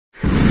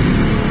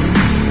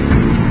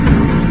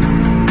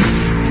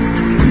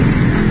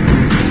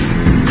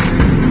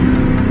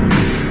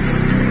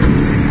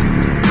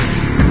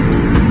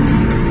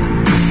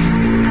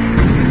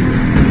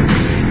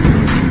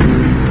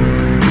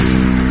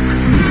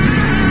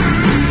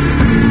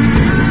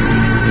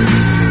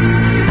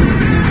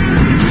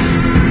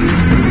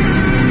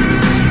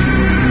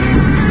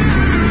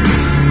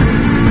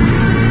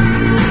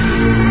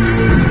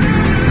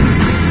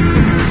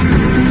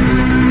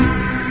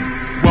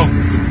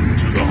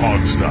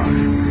Hogstye.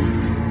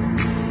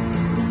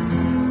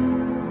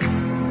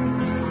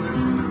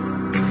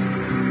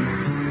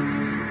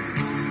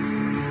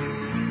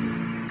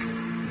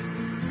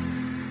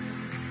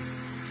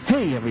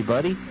 Hey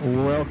everybody,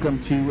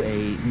 welcome to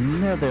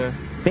another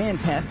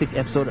fantastic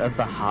episode of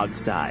the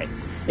Hogstye.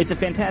 It's a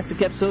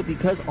fantastic episode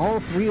because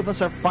all three of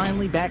us are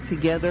finally back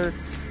together.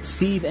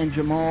 Steve and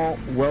Jamal,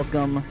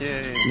 welcome.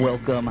 Yay.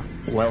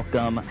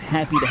 Welcome.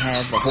 Happy to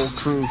have the whole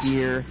crew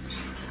here.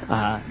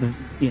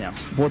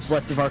 What's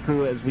left of our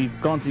crew, as we've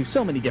gone through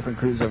so many different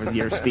crews over the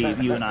years,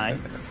 Steve, you and I.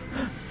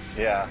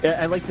 Yeah.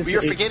 I like to We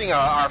are forgetting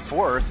our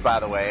fourth, by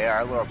the way,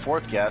 our little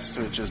fourth guest,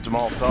 which is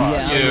Jamal Todd.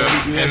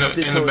 Yeah,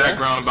 in the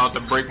background about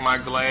to break my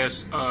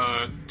glass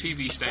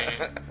TV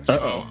stand.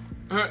 So,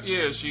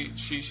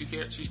 she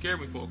scared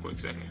me for a quick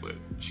second, but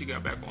she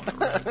got back on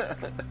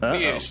the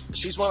yeah,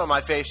 she's one of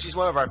my she's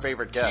one of our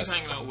favorite guests.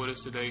 She's hanging out with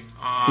us today.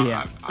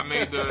 I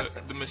made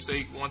the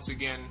mistake once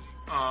again,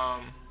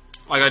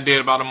 like I did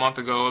about a month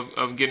ago,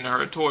 of getting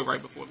her a toy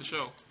right before the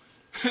show.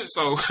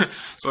 So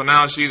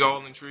now she's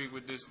all intrigued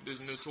with this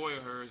new toy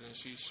of hers, and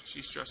she's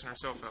stressing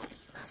herself out.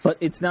 But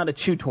it's not a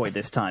chew toy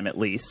this time, at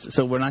least.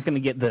 So we're not going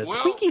to get the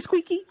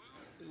squeaky.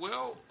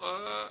 Well,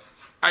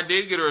 I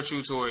did get her a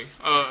chew toy,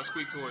 a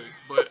squeak toy,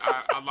 but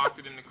I locked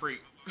it in the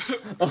crate.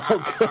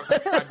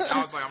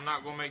 I was like, I'm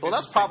not going to make. Well,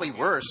 that's probably again.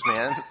 Worse,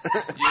 man.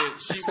 Yeah,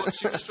 she was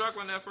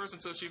struggling at first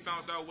until she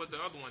found out what the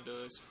other one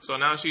does. So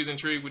now she's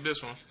intrigued with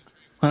this one.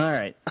 All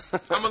right.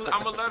 I'm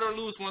gonna let her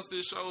loose once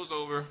this show's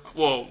over.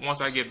 Well,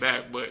 once I get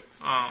back, but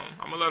I'm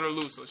gonna let her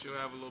loose so she'll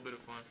have a little bit of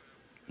fun.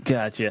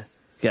 Gotcha.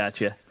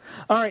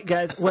 All right,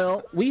 guys.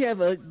 Well, we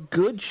have a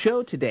good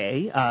show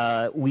today.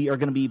 We are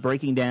going to be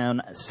breaking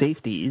down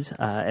safeties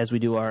as we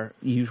do our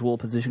usual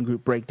position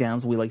group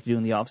breakdowns we like to do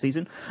in the off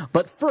season.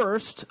 But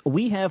first,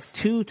 we have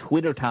two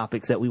Twitter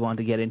topics that we want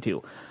to get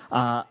into.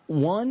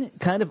 One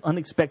kind of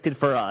unexpected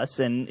for us,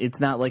 and it's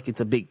not like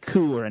it's a big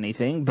coup or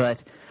anything,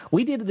 but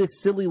we did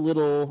this silly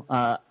little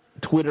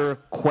Twitter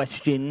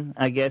question,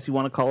 I guess you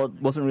want to call it.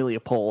 It wasn't really a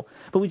poll,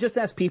 but we just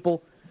asked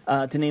people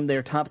to name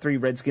their top three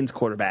Redskins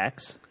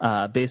quarterbacks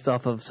based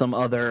off of some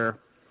other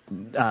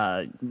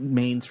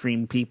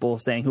mainstream people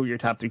saying who are your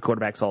top three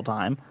quarterbacks all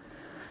time.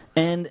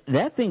 And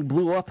that thing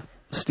blew up,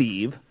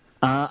 Steve.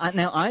 I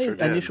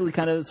initially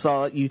kind of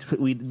saw you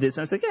tweet this,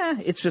 and I was like,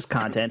 it's just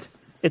content.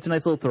 It's a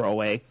nice little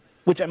throwaway,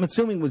 which I'm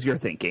assuming was your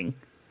thinking.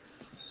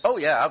 Oh,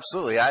 yeah,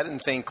 absolutely. I didn't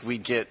think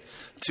we'd get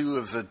two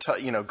of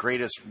the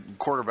greatest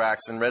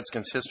quarterbacks in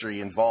Redskins history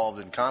involved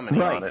in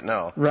commenting on it.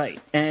 No. Right.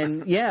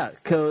 And,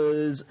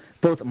 because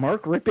both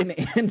Mark Rippon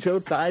and Joe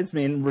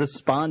Theismann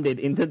responded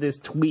into this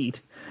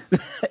tweet,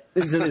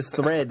 into this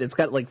thread. It's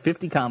got like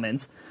 50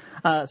 comments.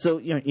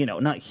 So,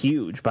 not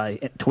huge by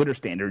Twitter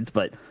standards,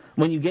 but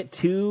when you get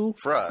two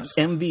for us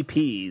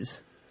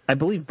MVPs, I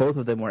believe both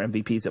of them were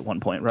MVPs at one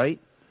point, right?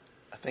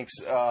 I think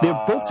so. They're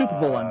both Super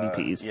Bowl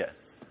MVPs. Yeah.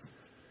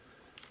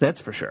 That's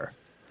for sure.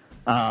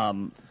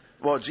 Theismann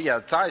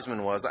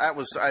was.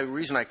 The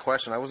reason I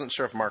questioned. I wasn't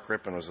sure if Mark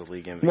Rippon was a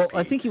league MVP. Well,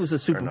 I think he was a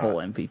Super Bowl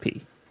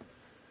MVP.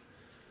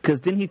 Because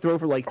didn't he throw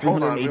for like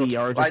 380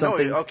 yards or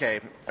something? Okay,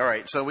 all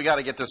right. So we got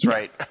to get this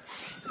right.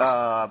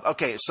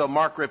 So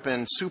Mark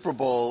Rippon, Super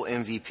Bowl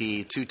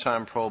MVP,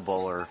 two-time Pro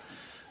Bowler,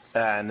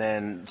 and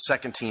then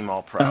second-team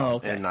All-Pro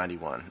in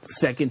 '91.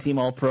 Second-team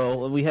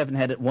All-Pro. We haven't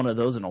had one of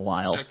those in a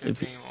while.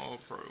 Second-team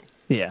All-Pro.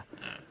 Yeah.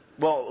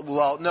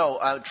 Well,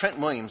 no. Trent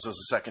Williams was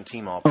a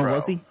second-team All-Pro. Oh,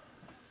 was he?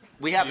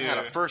 We haven't had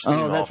a first-team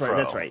All-Pro.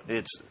 That's right.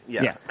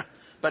 Yeah.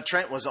 But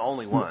Trent was the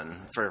only one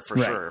for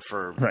sure.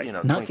 For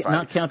 25.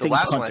 Not counting the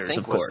last punters, one I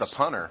think was the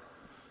punter.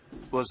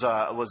 Was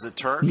it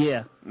Turk?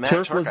 Yeah, Matt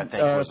Turk was, I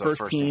think was the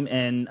first team,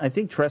 and I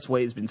think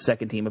Tressway has been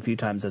second team a few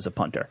times as a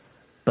punter.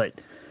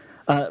 But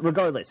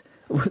regardless,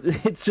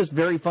 it's just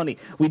very funny.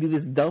 We do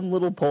this dumb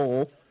little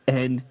poll,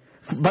 and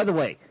by the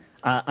way,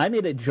 I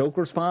made a joke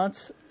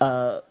response.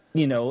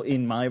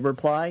 In my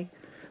reply,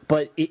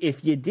 but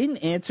if you didn't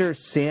answer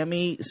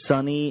Sammy,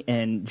 Sonny,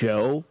 and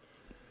Joe,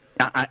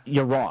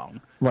 you're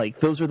wrong. Like,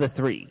 those are the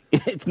three.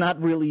 It's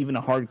not really even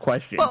a hard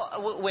question.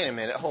 Well, wait a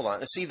minute. Hold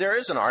on. See, there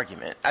is an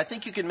argument. I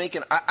think you can make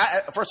an.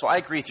 First of all, I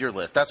agree with your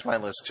list. That's my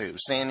list too.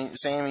 Sammy,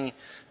 Sonny,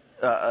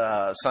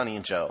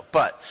 and Joe.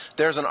 But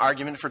there's an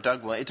argument for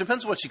Doug Williams. It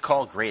depends what you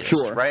call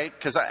greatest, right?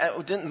 Because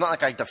not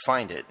like I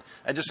defined it.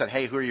 I just said,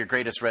 hey, who are your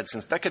greatest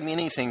Redskins? That could mean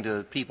anything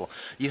to people.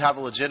 You have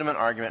a legitimate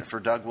argument for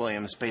Doug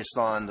Williams based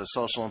on the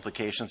social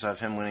implications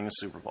of him winning the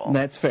Super Bowl.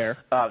 That's fair.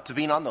 To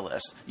being on the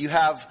list. You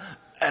have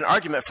an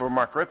argument for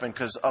Mark Rippon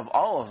because of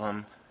all of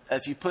them,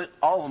 if you put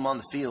all of them on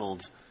the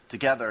field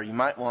together, you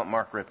might want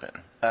Mark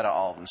Rippon out of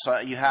all of them. So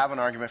you have an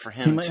argument for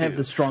him, He might have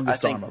the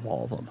strongest arm of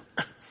all of them.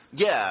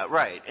 Yeah,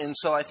 right. And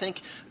so I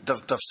think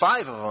the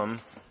five of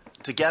them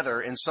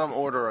together in some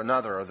order or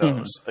another are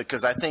those.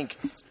 Because I think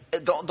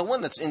the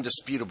one that's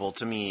indisputable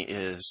to me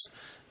is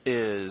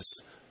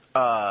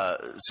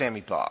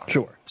Sammy Baugh.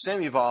 Sure.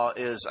 Sammy Baugh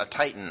is a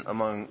titan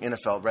among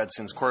NFL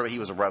Redskins quarterback. He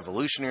was a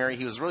revolutionary.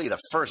 He was really the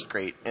first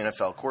great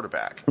NFL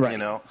quarterback, right.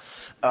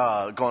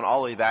 Going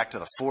all the way back to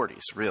the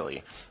 40s,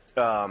 really.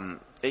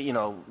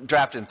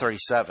 drafted in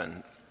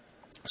 37.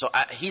 So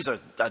he's a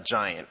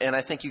giant, and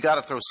I think you got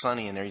to throw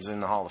Sonny in there. He's in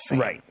the Hall of Fame.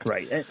 Right.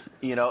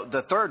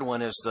 The third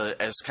one is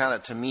kind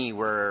of, to me,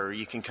 where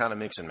you can kind of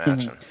mix and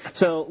match them.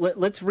 So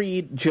let's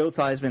read Joe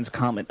Theismann's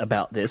comment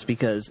about this,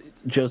 because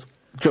Joe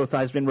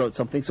Theismann wrote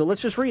something. So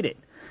let's just read it.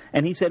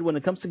 And he said, when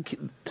it comes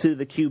to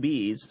the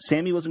QBs,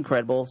 Sammy was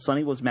incredible,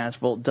 Sonny was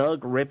masterful,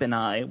 Doug, Rip, and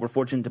I were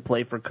fortunate to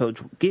play for Coach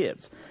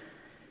Gibbs.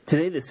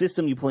 Today, the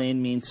system you play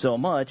in means so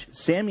much.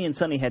 Sammy and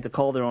Sonny had to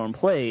call their own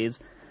plays,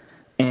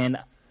 and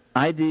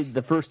I did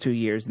the first 2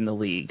 years in the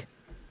league.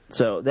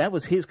 So that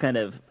was his kind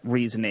of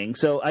reasoning.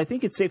 So I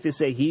think it's safe to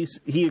say he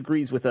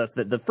agrees with us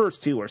that the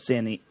first two are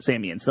Sammy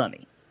and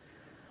Sonny.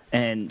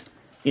 And,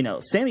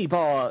 Sammy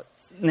Baugh,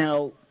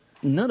 now,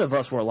 none of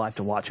us were alive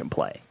to watch him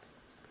play.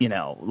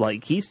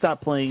 He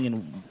stopped playing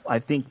in, I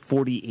think,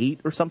 48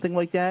 or something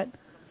like that.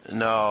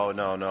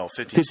 No,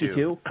 52.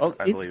 52? Oh,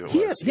 I believe it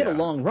was. He had a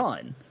long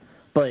run,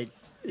 but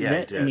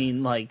yeah, I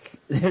mean,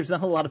 there's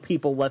not a lot of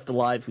people left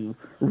alive who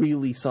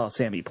really saw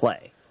Sammy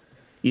play.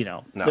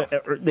 No.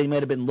 They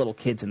might have been little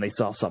kids and they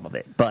saw some of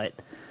it, but...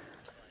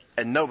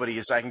 And nobody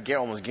is, I can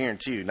almost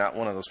guarantee you, not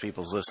one of those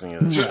people is listening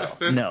to the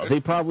show. No, they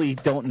probably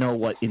don't know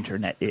what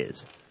internet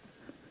is.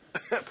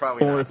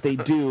 Probably not. Or if they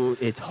do,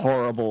 it's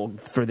horrible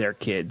for their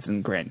kids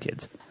and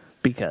grandkids.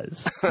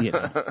 Because,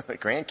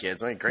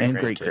 grandkids? I mean,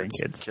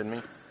 great-grandkids. Kidding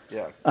me?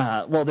 Yeah.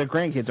 Well, their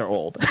grandkids are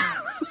old.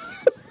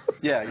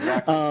 Yeah,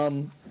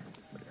 exactly.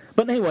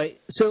 But anyway,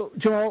 so,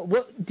 Jamal,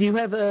 do you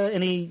have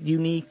any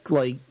unique,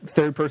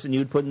 third person you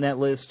would put in that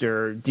list?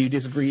 Or do you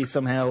disagree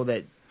somehow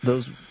that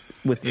those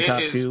with the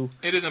top two?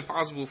 It is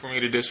impossible for me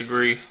to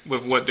disagree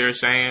with what they're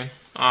saying.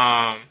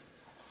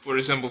 For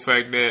the simple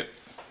fact that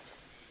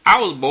I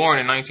was born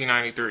in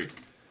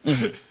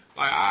 1993.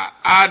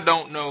 I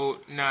don't know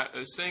not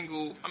a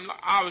single.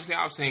 Obviously,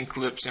 I've seen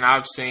clips and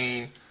I've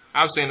seen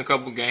a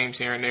couple games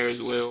here and there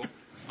as well.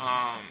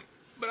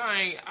 But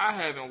I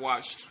haven't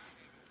watched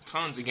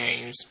tons of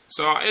games,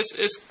 so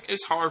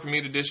it's hard for me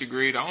to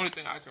disagree. The only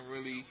thing I can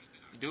really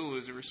do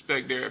is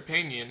respect their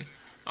opinion.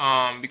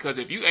 Because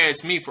if you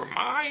ask me for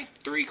my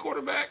three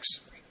quarterbacks,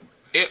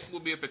 it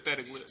will be a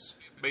pathetic list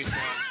based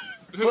on.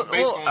 We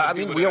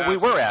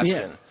were asking.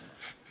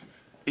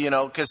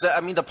 Yeah. Because,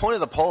 the point of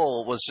the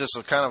poll was just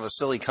a kind of a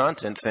silly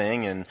content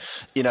thing. And,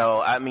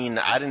 I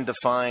didn't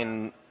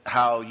define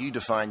how you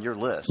define your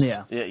list.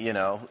 Yeah.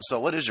 So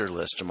what is your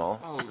list, Jamal?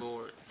 Oh,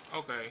 Lord.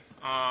 Okay.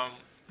 All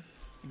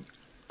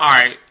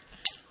right.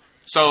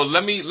 So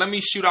let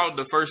me shoot out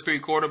the first three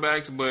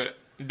quarterbacks, but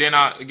then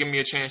give me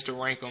a chance to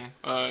rank them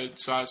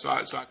so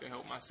I can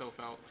help myself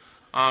out.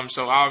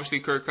 So obviously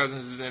Kirk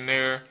Cousins is in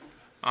there.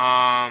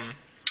 Oh,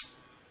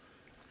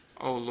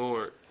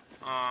 Lord.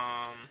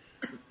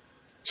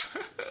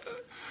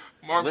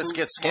 List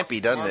gets skimpy,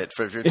 doesn't it?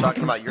 If you're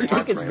talking about your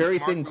time frame. It's very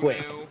thin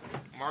quick.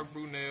 Mark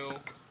Brunell,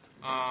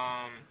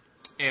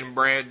 and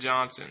Brad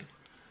Johnson.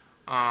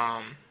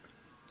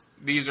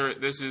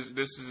 This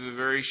is a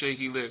very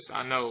shaky list.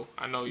 I know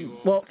you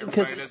all. Well,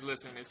 everybody that's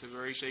listening, it's a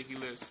very shaky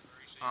list.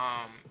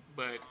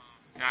 But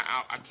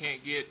I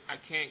can't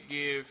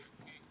give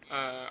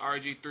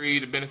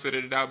RG3 the benefit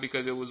of the doubt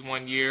because it was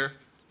 1 year,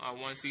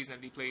 one season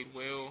that he played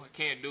well. I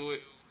can't do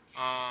it.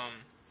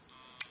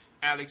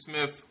 Alex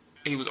Smith,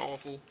 he was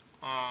awful.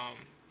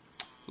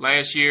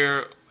 Last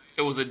year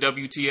it was a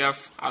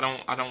WTF. I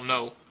don't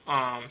know.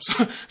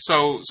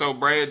 So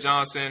Brad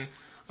Johnson,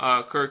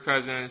 Kirk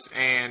Cousins,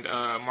 and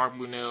Mark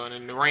Brunell, and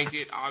then to rank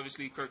it,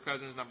 obviously Kirk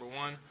Cousins number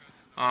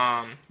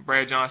 1,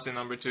 Brad Johnson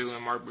number 2,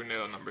 and Mark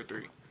Brunell number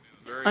 3.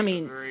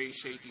 Very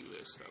shaky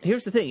list.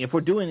 Here's the thing: if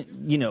we're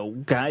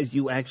doing, guys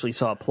you actually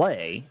saw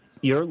play,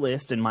 your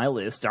list and my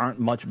list aren't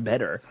much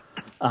better.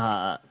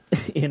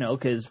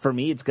 Because for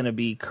me it's going to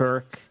be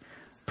Kirk,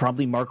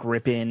 probably Mark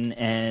Rypien,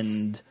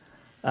 and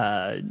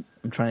I'm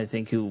trying to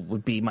think who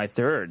would be my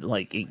third.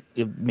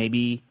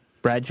 Maybe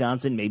Brad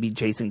Johnson, maybe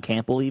Jason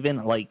Campbell,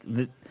 even.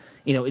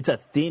 It's a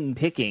thin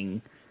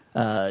picking.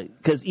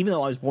 Because even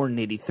though I was born in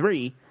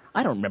 '83,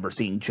 I don't remember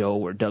seeing Joe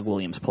or Doug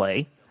Williams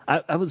play.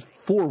 I was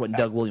 4 when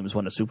Doug Williams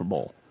won a Super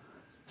Bowl.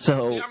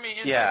 So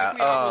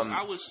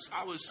I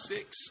was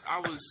 6. I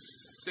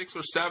was 6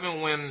 or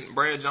 7 when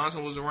Brad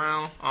Johnson was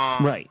around.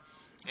 Right.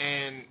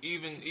 And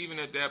even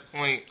at that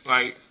point,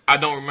 I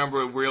don't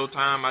remember it real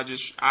time.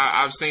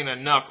 I've seen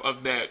enough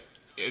of that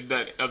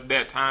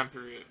time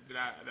period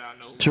that I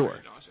know who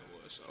Brad Johnson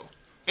was. So,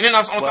 and then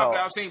on top of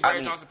that, I've seen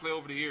Brad Johnson play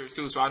over the years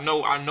too. So I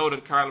know the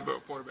caliber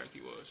of quarterback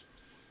he was.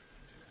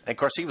 And of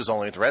course, he was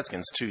only with the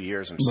Redskins 2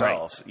 years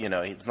himself. Right.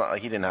 It's not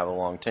like he didn't have a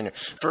long tenure.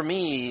 For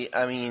me,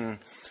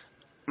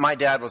 my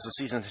dad was a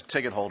season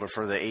ticket holder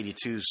for the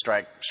 '82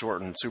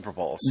 strike-shortened Super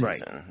Bowl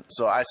season, right.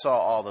 So I saw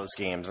all those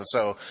games. And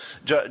so,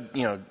 Joe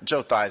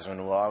Theismann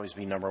will always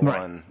be number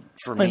one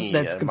for me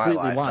in my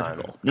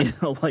lifetime.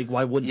 Logical.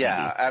 Why wouldn't he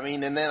be?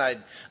 And then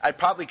I'd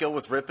probably go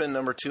with Rypien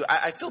number 2.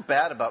 I feel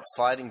bad about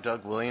sliding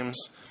Doug Williams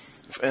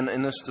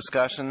in this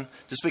discussion,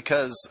 just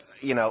because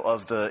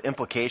of the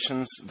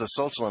implications, the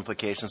social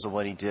implications of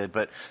what he did.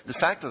 But the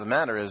fact of the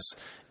matter is,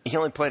 he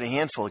only played a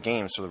handful of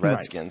games for the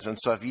Redskins. Right. And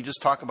so if you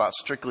just talk about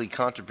strictly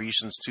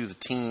contributions to the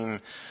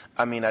team,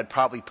 I mean, I'd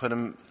probably put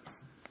him –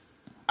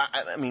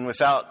 I mean,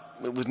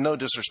 with no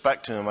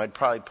disrespect to him, I'd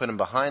probably put him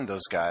behind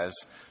those guys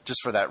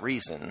just for that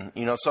reason.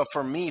 You know, so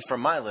for me,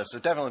 from my list,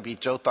 it'd definitely be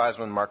Joe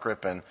Theismann, Mark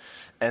Rypien,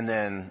 and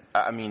then,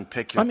 I mean,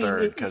 pick your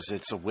third because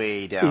it's a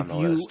way down the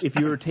list. If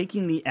you were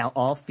taking the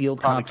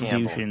off-field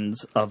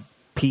contributions of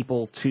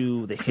people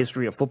to the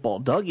history of football,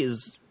 Doug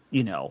is,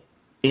 you know,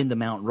 in the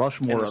Mount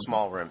Rushmore. In the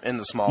small room.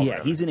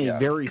 Yeah, he's in a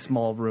very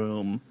small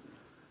room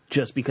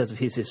just because of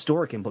his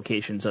historic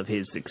implications of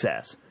his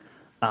success.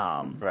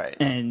 Right.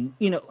 And,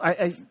 you know,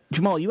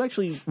 Jamal, you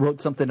actually wrote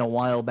something a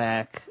while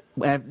back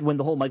when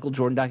the whole Michael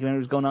Jordan documentary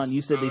was going on.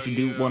 You said they should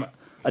do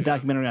a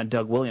documentary on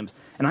Doug Williams.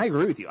 And I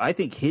agree with you. I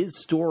think his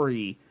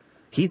story,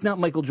 he's not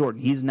Michael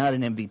Jordan. He's not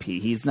an MVP.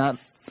 He's not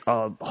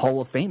a Hall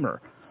of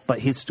Famer. But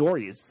his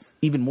story is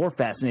even more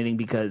fascinating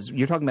because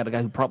you're talking about a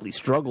guy who probably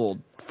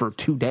struggled for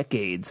 2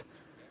 decades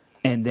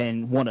and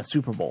then won a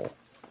Super Bowl.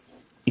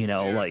 You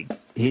know, like,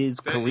 his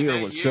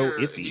career was so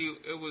iffy.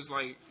 It was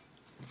like,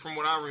 from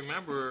what I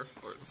remember,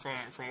 or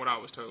from what I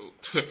was told,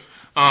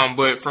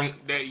 but from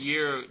that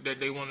year that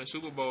they won the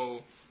Super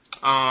Bowl,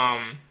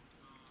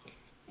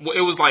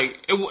 it was like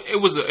it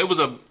was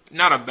a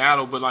not a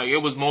battle, but like it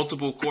was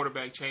multiple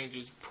quarterback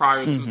changes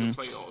prior to the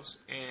playoffs,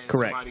 and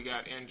somebody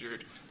got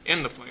injured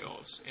in the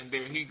playoffs, and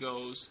there he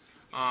goes,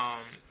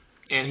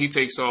 and he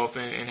takes off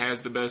and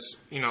has the best,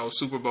 you know,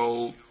 Super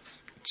Bowl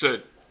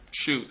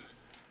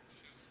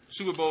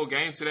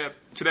game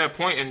to that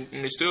point, and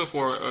it's still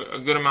for a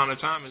good amount of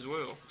time as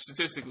well,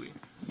 statistically.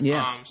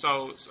 Yeah.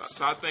 So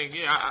I think,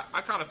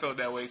 I kind of felt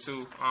that way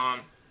too.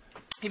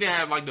 He didn't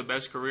have like the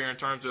best career in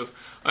terms of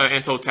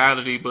in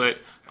totality, but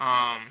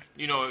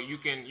you know, you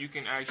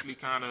can actually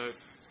kind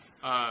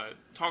of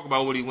talk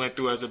about what he went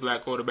through as a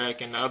black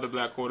quarterback and the other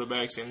black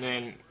quarterbacks, and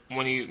then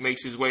when he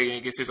makes his way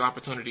and gets his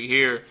opportunity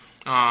here,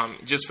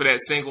 just for that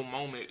single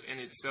moment in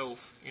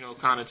itself, you know,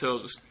 kind of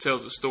tells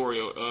a story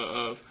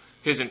of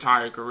his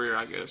entire career,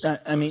 I guess.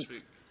 I mean,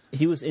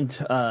 he was in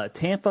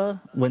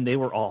Tampa when they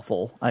were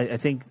awful. I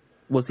think,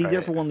 was he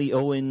there for one of the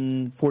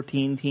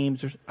 0-14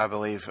 teams? I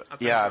believe.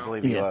 I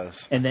believe he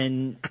was. And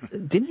then,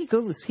 didn't he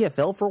go to the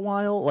CFL for a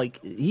while?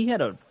 Like, he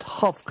had a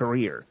tough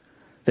career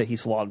that he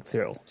slogged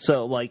through.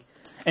 So, like,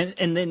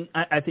 and then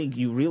I think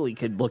you really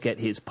could look at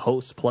his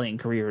post-playing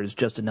career as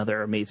just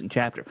another amazing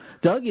chapter.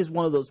 Doug is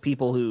one of those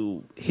people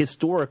who,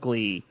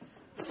 historically,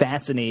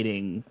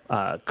 fascinating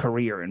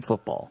career in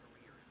football.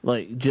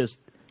 Like, just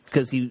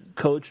because he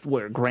coached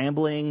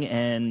Grambling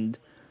and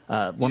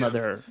one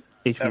other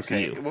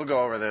HBCU. Okay, we'll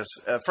go over this.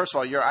 First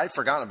of all, I'd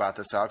forgotten about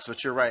this, Alex,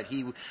 but you're right.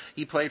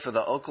 He played for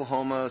the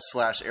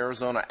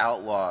Oklahoma/Arizona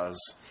Outlaws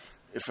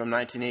from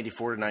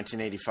 1984 to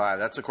 1985.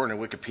 That's according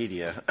to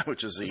Wikipedia,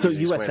 which is the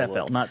easiest way to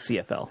look. USFL, not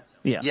CFL.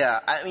 Yeah,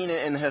 I mean,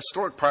 in the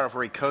historic part of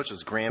where he coached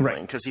was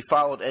Grambling, because he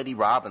followed Eddie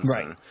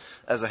Robinson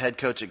as a head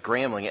coach at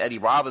Grambling. Eddie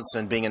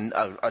Robinson being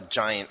a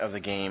giant of the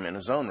game in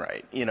his own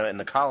right, you know, in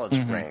the college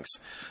ranks.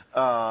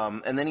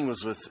 And then he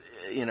was with,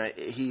 you know,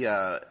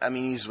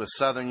 he's with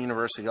Southern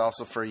University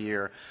also for a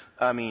year.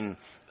 I mean,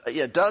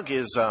 Doug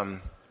is,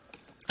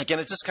 again,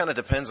 it just kind of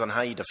depends on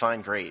how you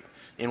define great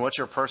and what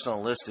your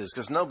personal list is,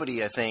 because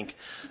nobody, I think,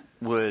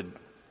 would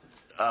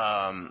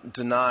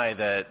deny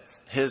that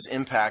his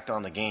impact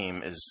on the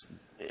game is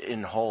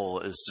in whole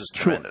is just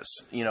tremendous,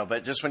 you know.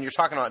 But just when you're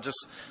talking about just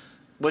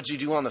what you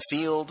do on the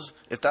field,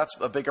 if that's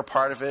a bigger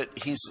part of it,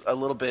 he's a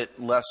little bit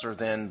lesser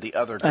than the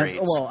other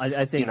greats. Well,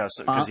 I think, you know,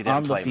 because he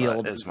didn't play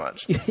field, as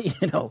much.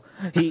 You know,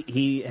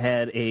 he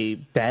had a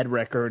bad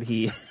record.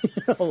 He, you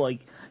know, like,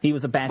 he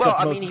was a backup. Well,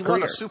 I mean, he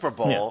won a Super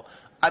Bowl. Yeah.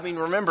 I mean,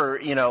 remember,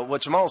 you know,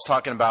 what Jamal was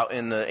talking about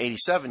in the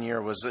 '87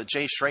 year was that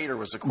Jay Schrader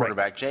was the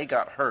quarterback. Jay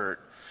got hurt.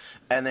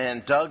 And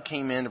then Doug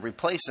came in to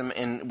replace him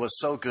and was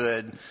so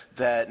good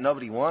that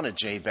nobody wanted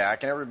Jay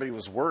back, and everybody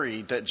was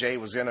worried that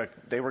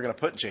they were gonna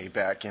put Jay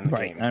back in the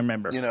game. I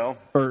remember. You know,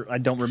 or I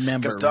don't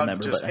remember. Because Doug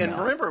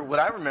remember what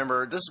I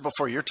remember. This is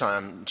before your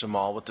time,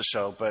 Jamal, with the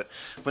show. But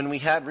when we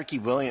had Ricky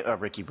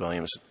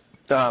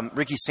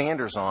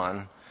Sanders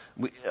on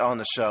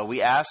the show,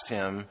 we asked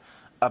him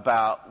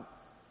about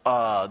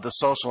the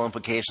social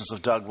implications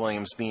of Doug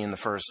Williams being the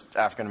first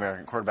African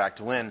American quarterback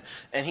to win,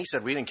 and he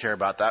said we didn't care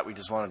about that. We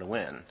just wanted to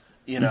win.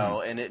 You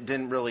know, and it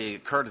didn't really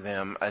occur to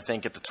them, I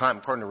think, at the time,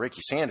 according to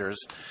Ricky Sanders,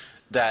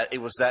 that it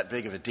was that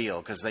big of a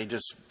deal, because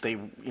they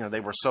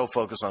were so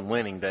focused on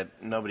winning that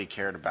nobody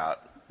cared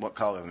about what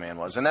color the man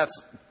was, and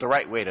that's the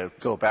right way to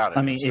go about it.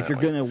 I mean, if you're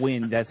going to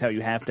win, that's how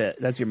you have to.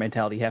 That's your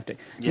mentality. You have to.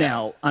 Yeah.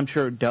 Now, I'm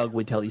sure Doug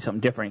would tell you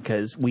something different,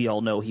 because we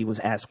all know he was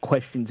asked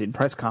questions in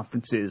press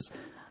conferences.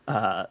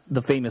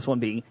 The famous one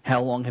being,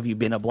 "How long have you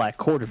been a black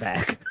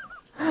quarterback?"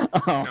 You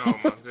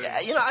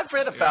know, I've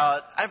read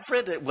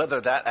that whether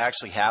that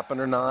actually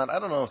happened or not. I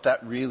don't know if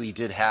that really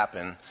did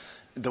happen.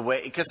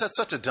 Because that's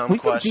such a dumb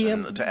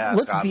question to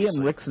ask. Let's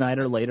DM Rick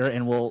Snyder later,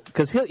 and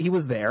because he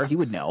was there, he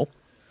would know.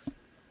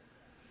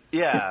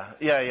 Yeah,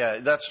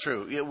 that's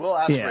true. Yeah, we'll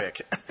ask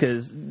Rick,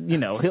 because you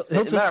know he'll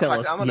just tell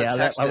us. I'm going to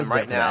text him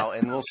right now,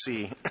 and we'll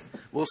see.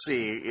 We'll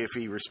see if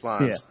he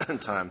responds in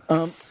time.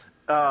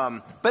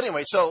 But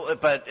anyway, so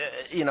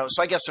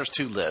I guess there's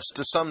two lists.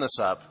 To sum this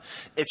up,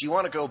 if you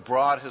want to go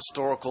broad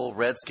historical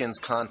Redskins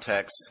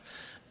context,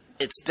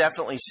 it's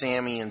definitely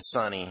Sammy and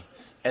Sonny,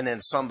 and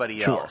then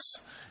somebody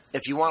else.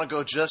 If you want to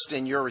go just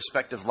in your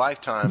respective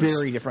lifetimes,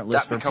 very different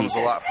list. That becomes a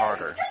lot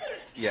harder.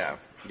 Yeah.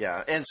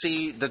 And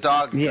see, the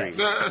dog agrees.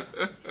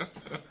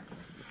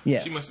 Yeah.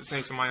 She must have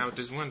seen somebody out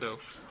this window.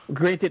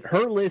 Granted,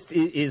 her list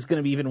is going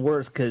to be even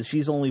worse because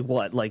she's only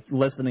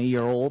less than a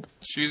year old.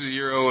 She's a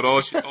year old.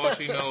 All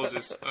she knows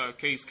is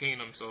Case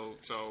Keenum. So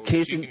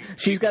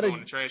she's got to go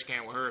in the trash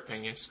can with her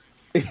opinions.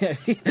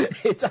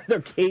 It's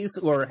either Case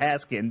or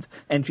Haskins,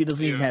 and she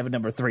doesn't even have a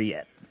number 3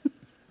 yet.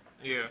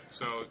 Yeah,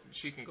 so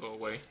she can go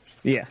away.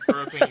 Yeah,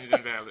 her opinion's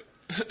invalid.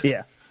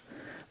 Yeah.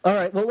 All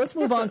right, well, let's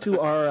move on to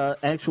our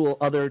actual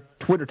other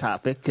Twitter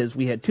topic, because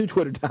we had 2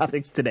 Twitter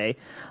topics today.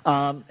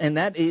 And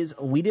that is,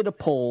 we did a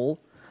poll,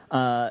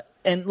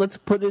 and let's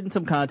put it in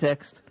some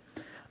context.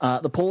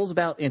 The poll is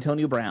about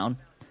Antonio Brown.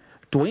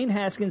 Dwayne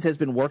Haskins has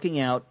been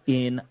working out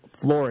in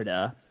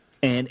Florida,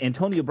 and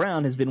Antonio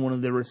Brown has been one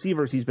of the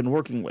receivers he's been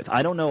working with.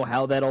 I don't know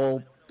how that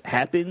all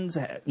happens,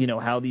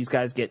 how these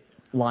guys get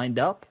lined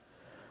up.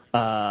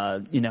 I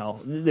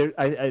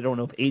don't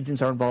know if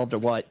agents are involved or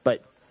what,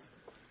 but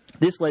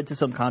this led to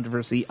some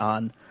controversy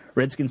on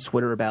Redskins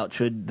Twitter about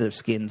should the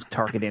Skins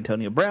target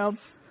Antonio Brown.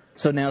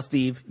 So now,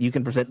 Steve, you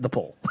can present the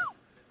poll.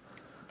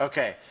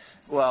 Okay.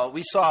 Well,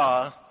 we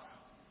saw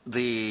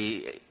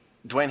the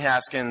Dwayne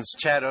Haskins,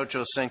 Chad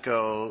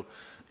Ochocinco,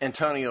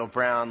 Antonio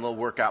Brown little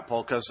workout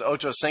poll because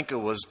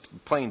Ochocinco was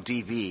playing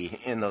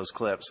DB in those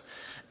clips.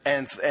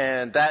 And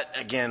that,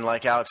 again,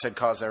 like Alex said,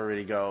 caused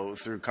everybody to go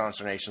through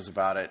consternations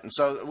about it. And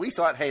so we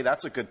thought, hey,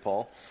 that's a good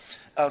poll.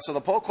 So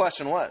the poll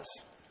question was,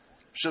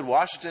 should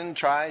Washington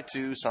try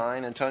to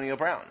sign Antonio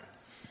Brown?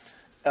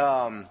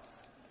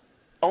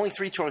 Only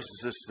 3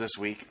 choices this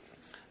week.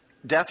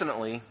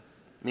 Definitely,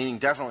 meaning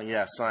definitely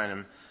yes, sign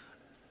him.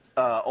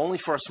 Only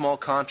for a small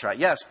contract.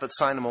 Yes, but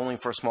sign him only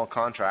for a small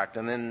contract.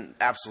 And then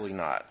absolutely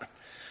not.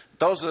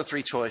 Those are the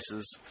 3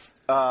 choices.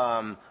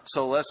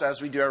 So let's, as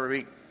we do every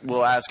week,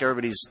 we'll ask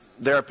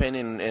their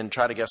opinion and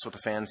try to guess what the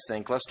fans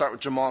think. Let's start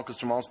with Jamal because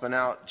Jamal's been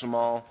out.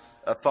 Jamal,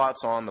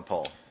 thoughts on the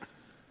poll?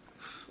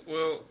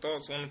 Well,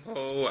 thoughts on the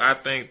poll. I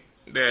think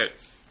that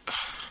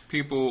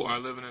people are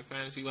living in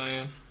fantasy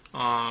land.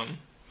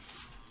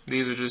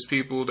 These are just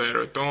people that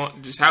are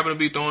just happen to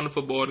be throwing the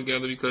football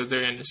together because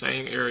they're in the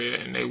same area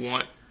and they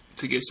want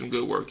to get some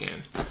good work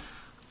in.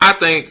 I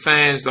think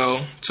fans,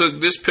 though, took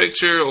this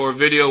picture or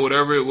video,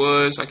 whatever it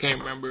was, I can't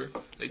remember.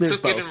 They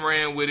took it and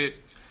ran with it.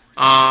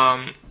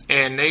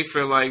 And they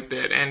feel like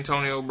that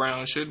Antonio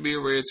Brown should be a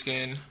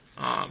Redskin.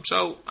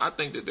 So I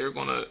think that they're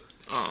going to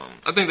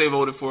I think they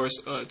voted for us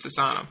to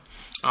sign him.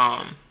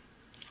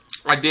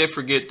 I did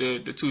forget the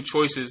 2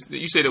 choices.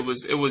 You said it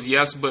was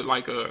yes, but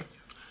like a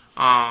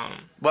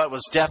well, it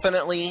was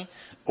definitely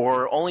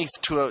or only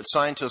to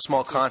sign to a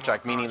small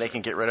contract, meaning they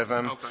can get rid of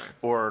him. Okay.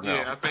 Or no.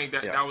 Yeah, I think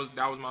that was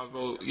my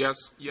vote.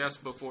 Yes,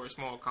 before a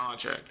small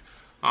contract.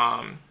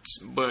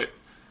 But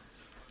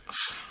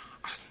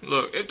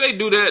look, if they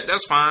do that,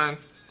 that's fine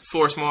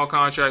for a small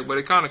contract. But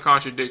it kind of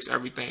contradicts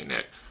everything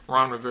that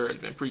Ron Rivera has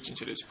been preaching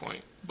to this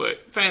point.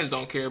 But fans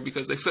don't care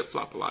because they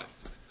flip-flop a lot.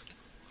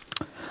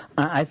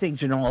 I think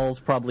Jamal's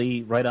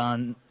probably right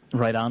on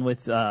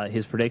with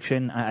his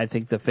prediction. I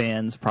think the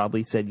fans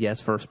probably said yes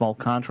for a small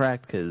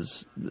contract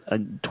because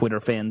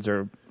Twitter fans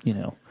are,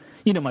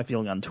 my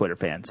feeling on Twitter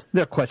fans.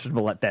 They're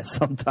questionable at best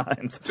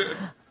sometimes.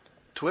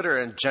 Twitter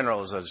in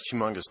general is a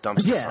humongous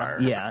dumpster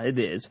fire. Yeah, it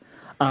is.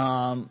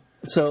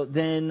 So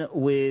then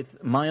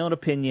with my own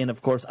opinion,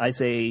 of course, I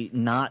say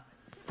not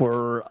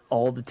for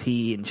all the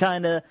tea in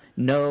China.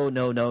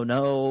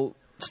 No.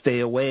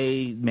 Stay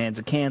away. Man's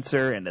a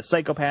cancer and a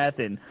psychopath.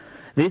 And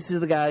this is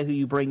the guy who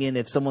you bring in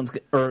if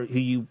who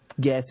you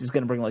guess is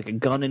going to bring like a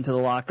gun into the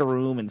locker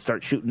room and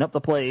start shooting up the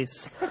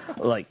place.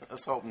 Like,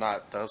 let's hope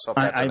not.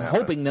 I'm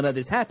hoping none of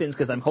this happens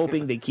because I'm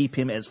hoping they keep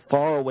him as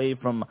far away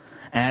from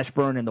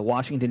Ashburn and the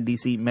Washington,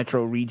 D.C.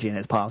 metro region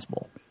as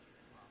possible.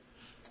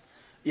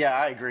 Yeah,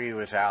 I agree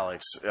with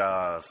Alex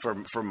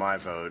for my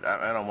vote.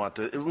 I don't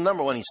want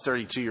number one, he's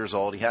 32 years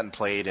old. He hadn't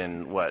played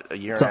in, a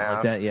year and a half? Something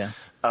like that, yeah.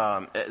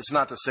 It's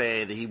not to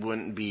say that he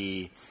wouldn't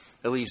be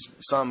at least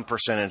some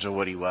percentage of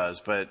what he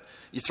was, but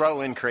you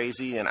throw in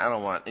crazy, and I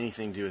don't want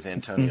anything to do with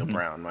Antonio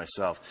Brown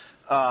myself.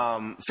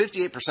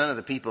 58% of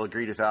the people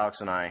agreed with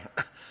Alex and I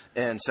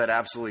and said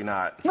absolutely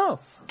not. No.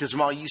 Because,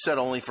 Jamal, you said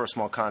only for a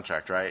small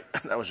contract, right?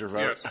 That was your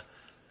vote? Yes.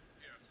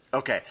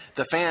 Okay.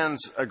 The fans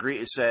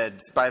said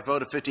by a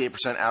vote of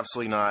 58%,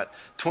 absolutely not.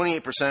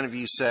 28% of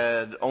you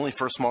said only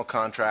for a small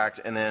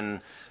contract, and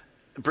then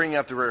bringing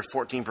up the rear,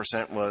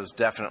 14% was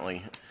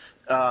definitely.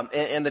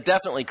 And the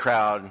definitely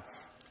crowd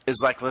is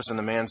like, listen,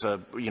 the man's a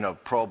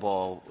Pro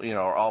Bowl,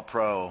 or All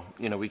Pro.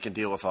 We can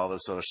deal with all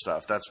this other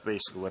stuff. That's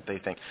basically what they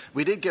think.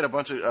 We did get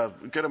a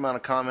good amount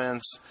of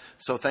comments,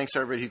 so thanks to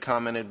everybody who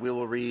commented. We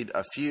will read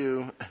a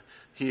few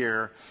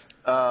here.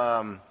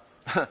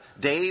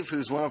 Dave,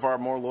 who's one of our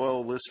more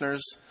loyal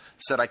listeners,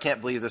 said, "I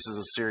can't believe this is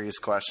a serious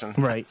question."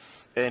 Right.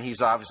 And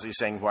he's obviously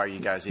saying, "Why are you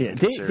guys even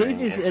Dave considering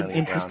is Antonio an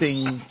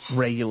interesting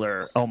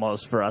regular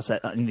almost for us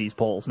in these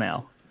polls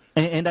now.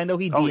 And I know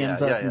he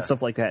DMs us and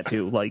stuff like that,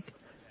 too. Like,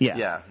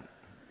 Yeah.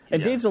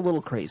 And Dave's a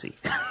little crazy.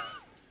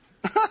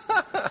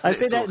 I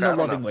say that in a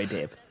loving way,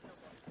 Dave.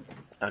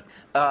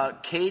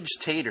 Cage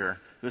Tater,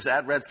 who's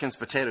at Redskins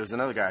Potatoes,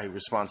 another guy who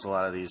responds to a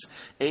lot of these.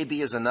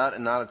 AB is a nut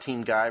and not a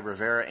team guy.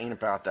 Rivera ain't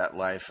about that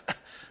life.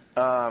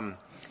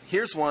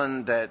 Here's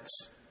one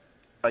that's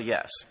a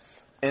yes.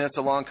 And it's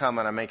a long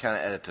comment. I may kind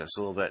of edit this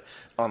a little bit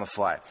on the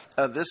fly.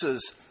 This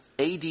is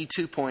AD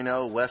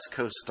 2.0 West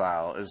Coast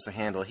style is the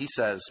handle. He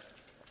says,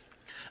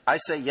 I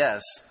say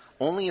yes,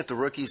 only if the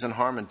rookies in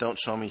Harmon don't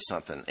show me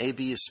something.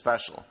 AB is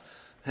special.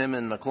 Him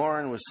and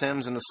McLaurin with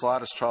Sims in the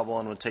slot is trouble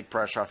and would take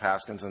pressure off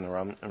Haskins in the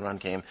run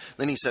game.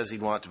 Then he says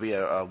he'd want it to be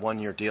a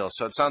one-year deal.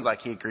 So it sounds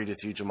like he agreed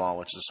with you, Jamal,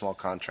 which is a small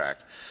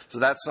contract. So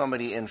that's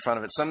somebody in front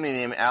of it. Somebody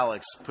named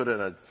Alex put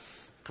a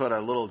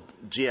little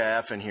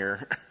GIF in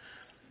here.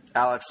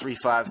 Alex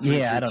 35322.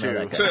 Yeah, I don't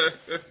know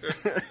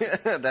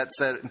that guy. That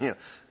said,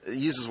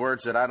 uses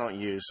words that I don't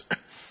use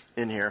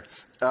in here.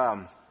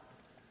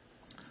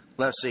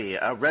 Let's see.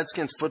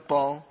 Redskins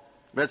football.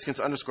 Redskins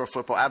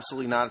 _football.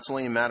 Absolutely not. It's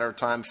only a matter of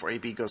time before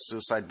AB goes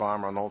suicide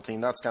bomber on the whole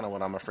team. That's kind of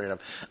what I'm afraid of.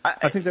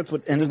 I think that's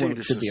what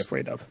anyone should be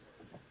afraid of.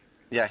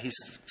 Yeah,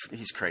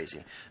 he's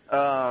crazy.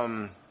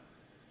 There's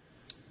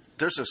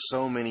just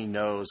so many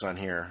no's on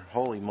here.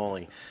 Holy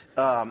moly.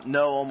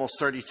 No, almost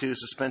 32.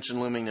 Suspension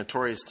looming.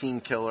 Notorious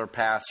team killer.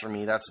 Pass for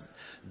me. That's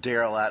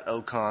Daryl at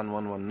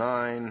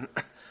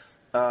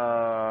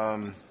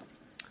Ocon119.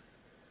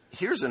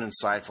 Here's an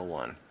insightful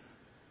one.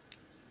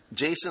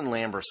 Jason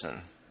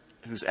Lamberson,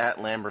 who's at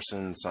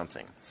Lamberson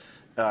something.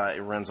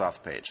 It runs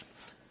off the page.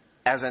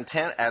 As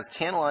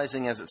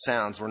tantalizing as it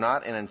sounds, we're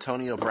not an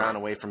Antonio Brown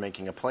away from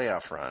making a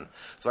playoff run.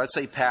 So I'd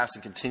say pass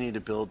and continue to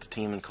build the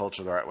team and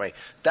culture the right way.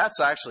 That's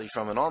actually,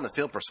 from an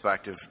on-the-field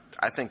perspective,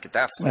 I think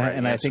that's the right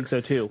answer. I think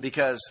so, too.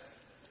 Because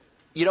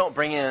you don't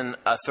bring in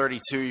a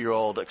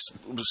 32-year-old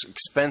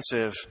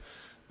expensive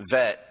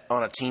vet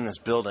on a team that's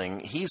building.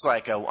 He's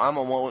like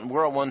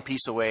we're a one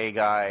piece away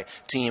guy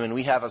team, and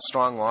we have a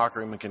strong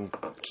locker room and can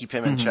keep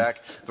him in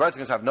check. The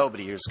Redskins have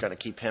nobody who's going to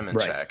keep him in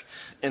check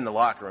in the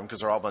locker room because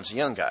they're all a bunch of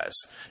young guys.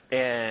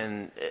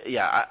 And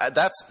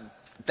that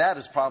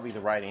is probably the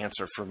right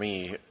answer for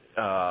me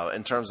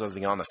in terms of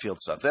the on the field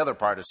stuff. The other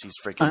part is he's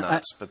freaking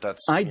nuts, but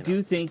that's I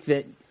do think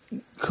that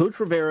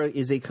Coach Rivera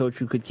is a coach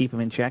who could keep him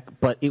in check,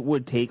 but it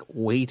would take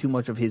way too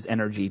much of his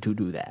energy to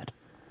do that.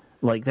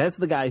 Like, that's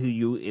the guy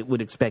who it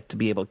would expect to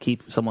be able to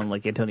keep someone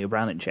like Antonio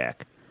Brown in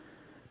check.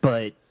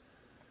 But,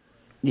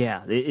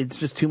 yeah, it's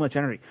just too much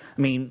energy.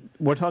 I mean,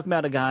 we're talking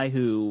about a guy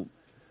who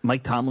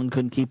Mike Tomlin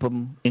couldn't keep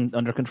him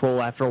under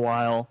control after a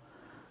while.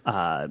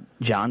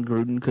 John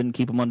Gruden couldn't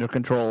keep him under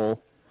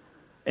control.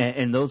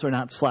 And those are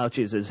not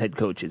slouches as head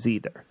coaches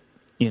either.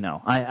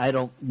 I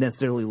don't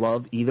necessarily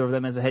love either of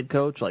them as a head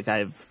coach. Like, I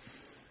have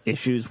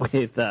issues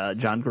with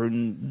John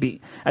Gruden.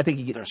 I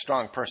think they're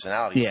strong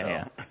personalities.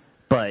 Yeah.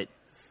 But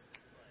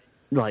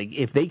like,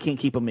 if they can't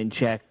keep him in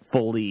check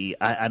fully,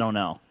 I don't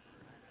know.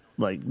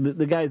 Like,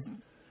 the guy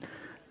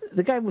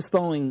was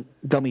throwing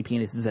gummy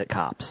penises at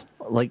cops.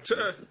 Like,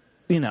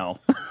 He was,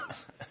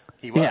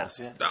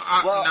 yeah.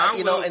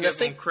 I will give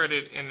him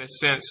credit in the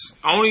sense,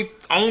 only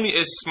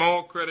as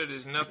small credit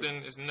is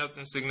nothing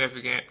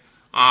significant.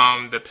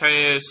 The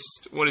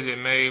past,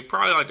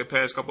 probably like the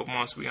past couple of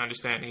months, we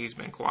understand that he's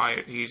been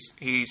quiet. He's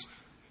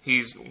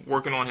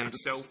working on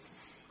himself.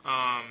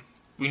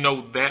 We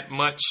know that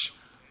much.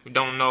 We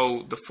don't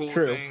know the full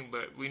thing,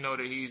 but we know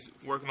that he's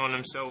working on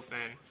himself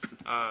and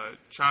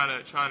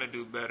trying to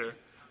do better.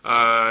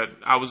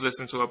 I was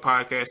listening to a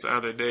podcast the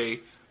other day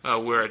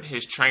where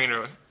his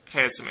trainer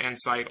had some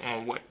insight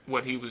on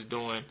what he was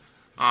doing.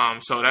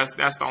 So that's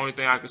the only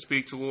thing I could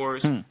speak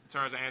towards in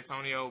terms of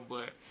Antonio.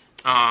 But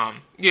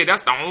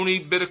that's the only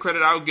bit of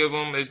credit I'll give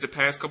him is the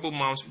past couple of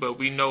months. But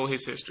we know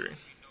his history.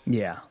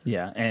 Yeah,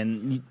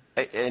 and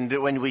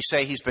when we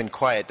say he's been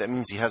quiet, that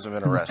means he hasn't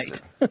been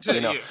arrested.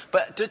 Right.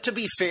 But to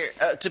be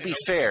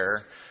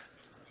fair,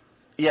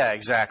 yeah,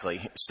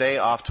 exactly. Stay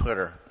off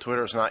Twitter.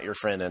 Twitter's not your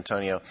friend,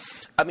 Antonio.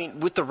 I mean,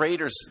 with the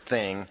Raiders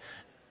thing,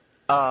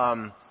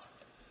 I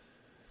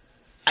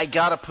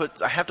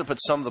have to put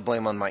some of the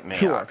blame on Mike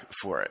Mayock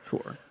for it.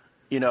 Sure.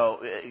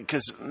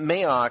 Because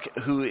Mayock,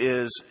 who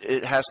is,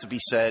 it has to be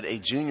said, a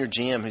junior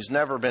GM who's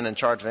never been in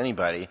charge of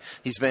anybody.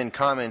 He's been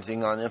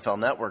commenting on NFL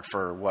Network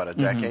for, a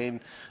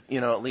decade,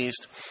 at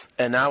least.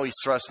 And now he's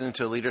thrust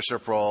into a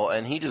leadership role,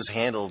 and he just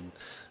handled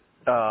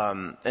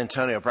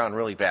Antonio Brown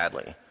really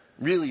badly.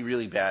 Really,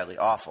 really badly.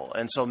 Awful.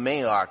 And so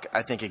Mayock,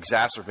 I think,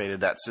 exacerbated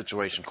that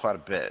situation quite a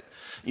bit.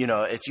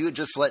 If you had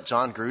just let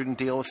John Gruden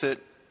deal with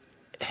it,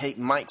 he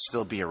might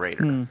still be a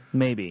Raider.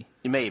 Maybe.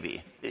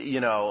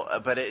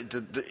 But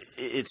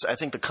it's. I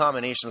think the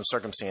combination of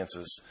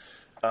circumstances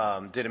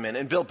did him in.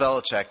 And Bill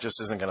Belichick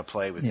just isn't going to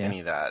play with any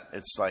of that.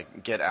 It's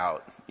like, get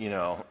out,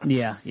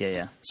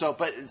 Yeah. So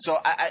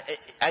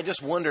I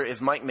just wonder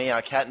if Mike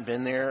Mayock hadn't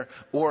been there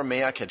or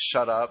Mayock had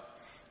shut up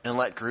and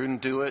let Gruden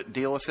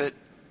deal with it,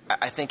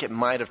 I think it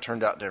might have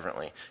turned out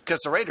differently. Because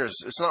the Raiders,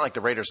 it's not like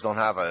the Raiders don't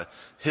have a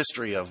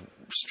history of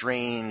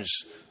strange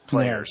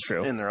players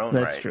in their own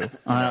right. That's true.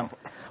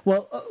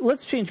 Well,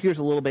 let's change gears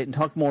a little bit and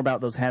talk more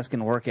about those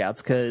Haskin workouts,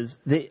 because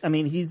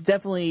he's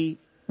definitely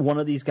one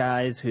of these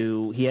guys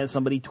who he has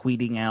somebody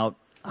tweeting out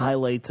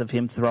highlights of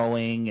him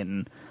throwing,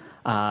 and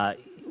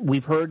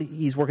we've heard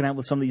he's working out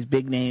with some of these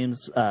big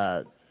names,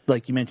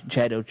 like you mentioned,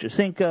 Chad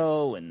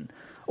Ochocinco,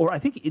 or I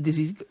think is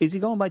he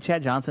going by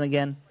Chad Johnson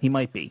again? He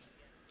might be.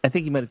 I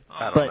think he might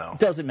have, but it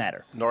doesn't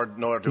matter. Nor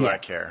do I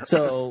care.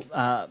 So,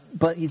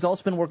 but he's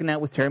also been working out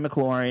with Terry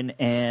McLaurin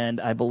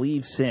and I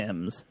believe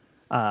Sims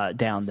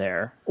down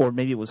there, or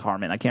maybe it was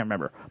Harmon. I can't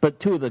remember. But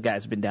two of the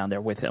guys have been down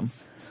there with him.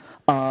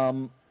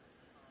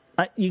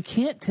 You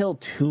can't tell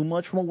too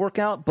much from a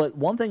workout, but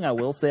one thing I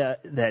will say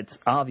that's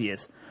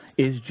obvious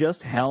is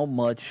just how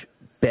much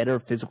better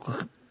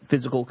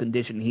physical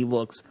condition he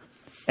looks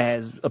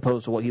as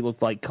opposed to what he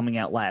looked like coming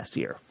out last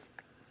year.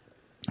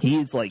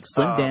 He's like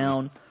slimmed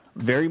down,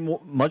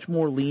 much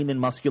more lean and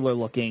muscular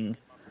looking.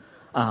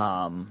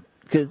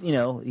 Because,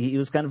 he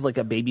was kind of like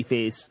a baby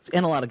face,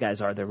 and a lot of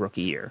guys are their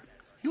rookie year.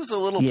 He was a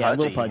little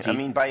pudgy. I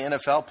mean, by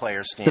NFL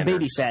player standards. The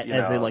baby fat,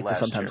 as they like to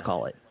sometimes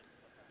call it.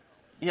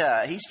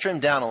 Yeah, he's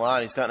trimmed down a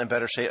lot. He's gotten in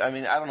better shape. I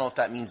mean, I don't know if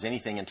that means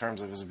anything in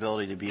terms of his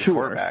ability to be a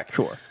quarterback.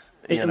 Sure.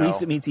 At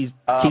least it means he's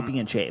keeping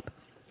in shape.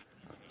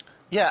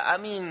 Yeah, I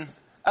mean,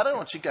 I don't know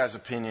what you guys'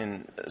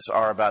 opinions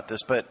are about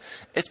this, but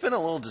it's been a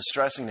little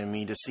distressing to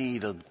me to see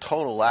the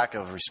total lack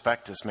of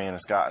respect this man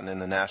has gotten in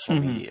the national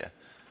media.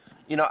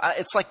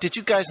 It's like, did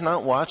you guys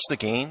not watch the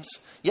games?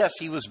 Yes,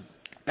 he was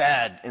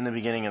bad in the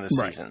beginning of the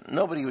season.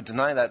 Nobody would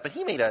deny that, but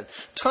he made a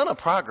ton of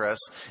progress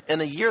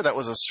in a year that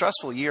was a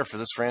stressful year for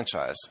this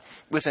franchise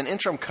with an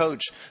interim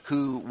coach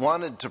who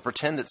wanted to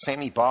pretend that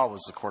Sammy Baugh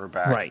was the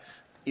quarterback. Right.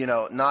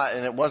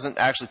 And it wasn't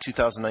actually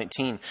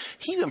 2019.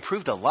 He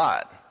improved a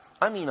lot.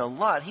 I mean, a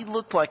lot. He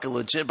looked like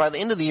by the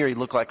end of the year, he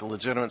looked like a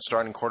legitimate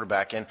starting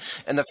quarterback. And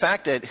the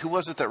fact that, who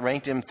was it that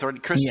ranked him 30?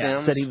 Chris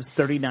Sims? Said he was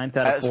 39th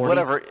out of 40.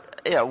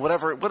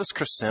 Whatever. What does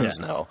Chris Sims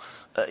know?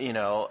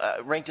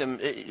 Ranked him.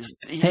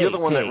 You're the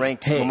one that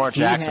ranked Lamar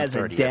Jackson 30th. He has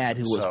a dad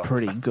who was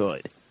pretty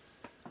good.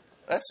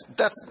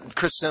 That's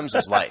Chris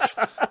Sims' life.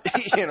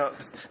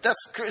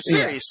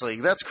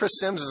 Seriously, that's Chris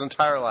Sims'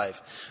 entire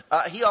life.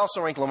 He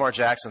also ranked Lamar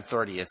Jackson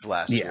 30th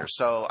last year.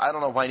 So I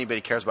don't know why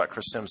anybody cares about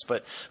Chris Sims.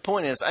 But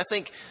point is, I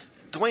think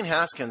Dwayne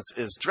Haskins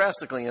is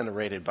drastically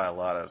underrated by a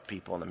lot of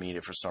people in the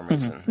media for some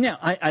reason. Yeah,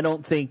 I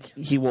don't think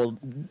he will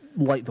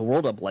light the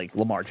world up like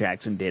Lamar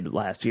Jackson did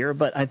last year,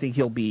 but I think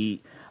he'll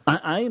be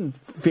I am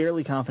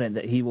fairly confident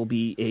that he will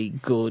be a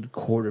good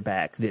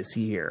quarterback this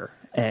year,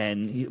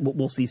 and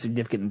we'll see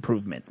significant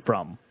improvement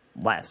from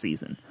last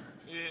season.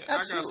 Yeah,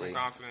 absolutely. I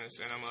got some confidence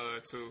in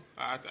him too.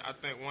 I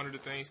think one of the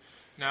things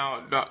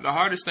now the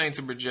hardest thing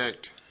to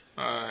project,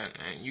 and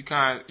you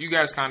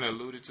guys kind of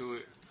alluded to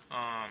it,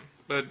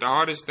 but the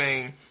hardest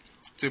thing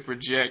to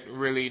project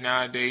really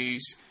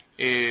nowadays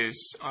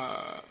is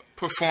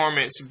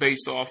performance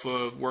based off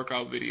of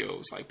workout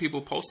videos. Like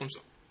people post them.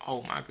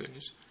 Oh my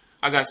goodness.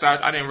 I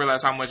didn't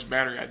realize how much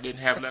battery I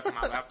didn't have left in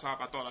my laptop.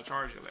 I thought I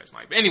charged it last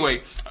night. But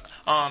anyway,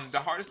 the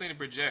hardest thing to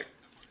project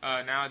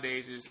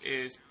nowadays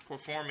is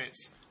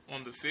performance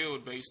on the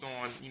field based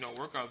on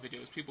workout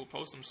videos. People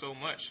post them so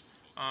much,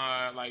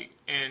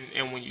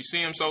 and when you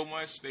see them so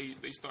much, they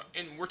start.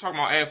 And we're talking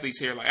about athletes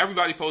here. Like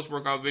everybody posts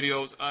workout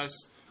videos.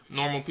 Us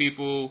normal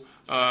people,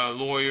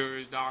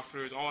 lawyers,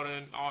 doctors,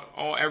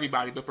 all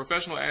everybody. But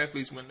professional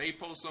athletes, when they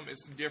post them,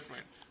 it's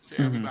different to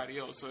everybody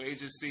else. So they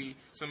just see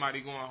somebody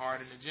going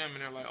hard in the gym,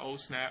 and they're like, oh,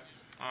 snap,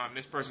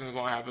 this person's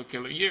going to have a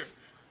killer year.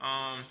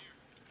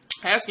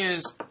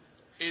 Haskins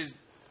is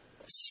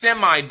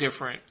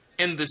semi-different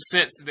in the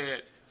sense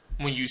that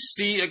when you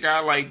see a guy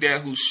like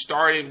that who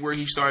started where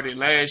he started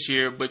last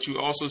year, but you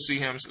also see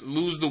him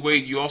lose the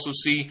weight, you also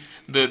see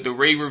the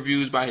rave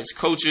reviews by his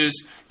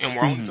coaches, and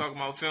we're only talking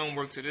about film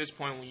work to this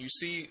point. When you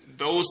see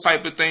those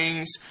type of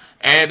things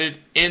added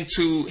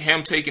into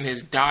him taking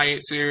his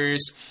diet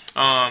serious,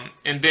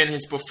 and then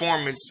his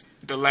performance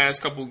the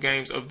last couple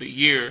games of the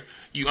year,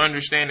 you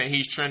understand that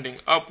he's trending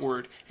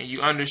upward, and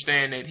you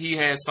understand that he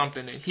has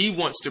something that he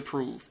wants to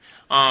prove.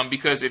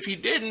 Because if he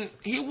didn't,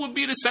 he would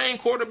be the same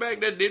quarterback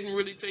that didn't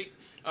really take.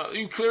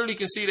 You clearly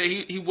can see that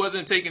he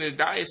wasn't taking his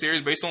diet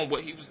serious based on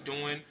what he was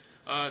doing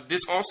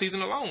this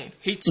offseason alone.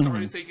 He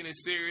started taking it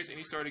serious, and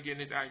he started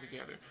getting his act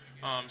together.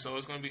 So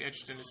it's going to be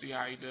interesting to see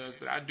how he does.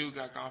 But I do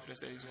got confidence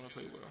that he's going to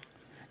play well.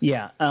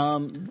 Yeah.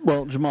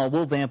 Well, Jamal,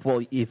 we'll vamp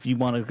if you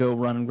want to go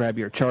run and grab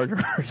your charger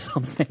or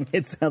something.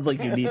 It sounds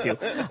like you need to.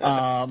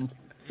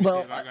 See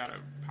if I got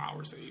a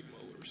power save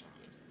mode or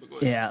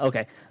something. Yeah,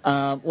 okay.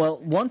 Well,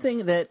 one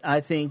thing that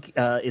I think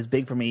is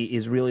big for me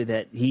is really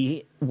that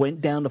he went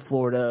down to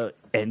Florida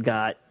and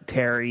got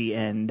Terry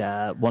and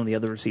one of the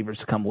other receivers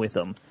to come with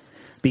him.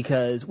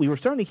 Because we were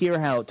starting to hear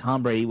how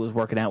Tom Brady was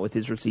working out with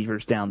his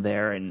receivers down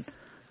there. And,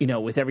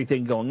 with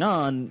everything going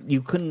on,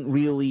 you couldn't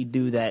really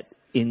do that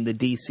in the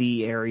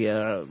D.C.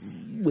 area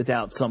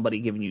without somebody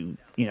giving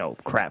you,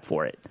 crap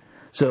for it.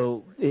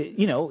 So,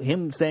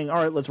 him saying,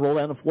 all right, let's roll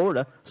down to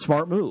Florida,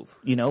 smart move.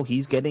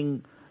 He's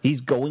going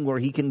where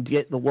he can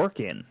get the work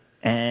in.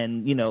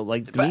 And, to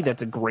me,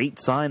 that's a great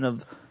sign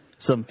of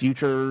some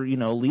future,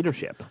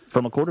 leadership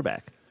from a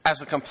quarterback.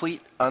 As a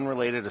complete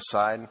unrelated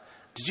aside,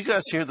 did you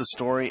guys hear the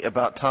story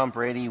about Tom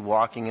Brady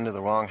walking into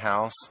the wrong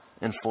house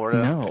in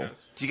Florida? No.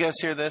 Did you guys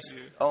hear this?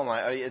 Yeah. Oh,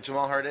 my.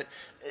 Jamal heard it?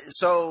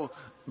 So,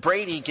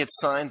 Brady gets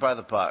signed by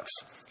the Bucs.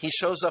 He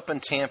shows up in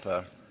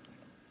Tampa.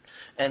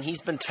 And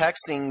he's been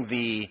texting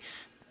the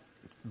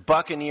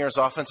Buccaneers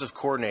offensive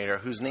coordinator,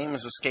 whose name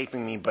is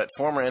escaping me, but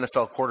former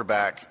NFL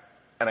quarterback,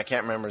 and I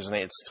can't remember his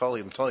name.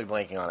 I'm totally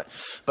blanking on it.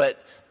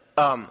 But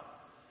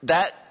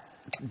that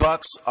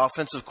Bucs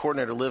offensive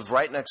coordinator lived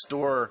right next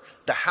door.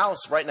 The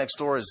house right next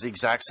door is the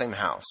exact same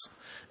house.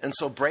 And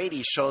so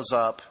Brady shows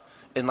up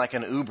in like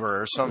an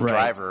Uber or some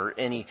driver,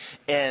 and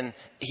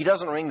he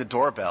doesn't ring the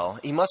doorbell.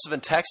 He must have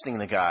been texting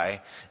the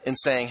guy and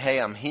saying, "Hey,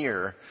 I'm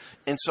here."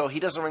 And so he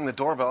doesn't ring the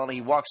doorbell, and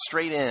he walks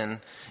straight in,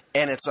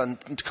 and it's a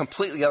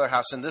completely other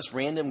house. And this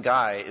random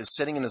guy is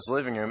sitting in his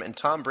living room, and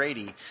Tom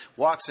Brady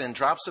walks in,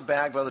 drops a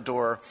bag by the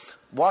door,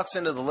 walks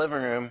into the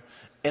living room,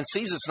 and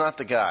sees it's not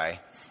the guy,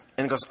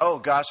 and goes, "Oh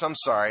gosh, I'm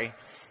sorry,"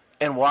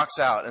 and walks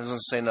out and doesn't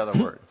say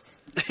another word.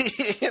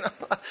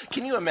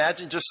 Can you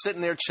imagine just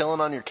sitting there chilling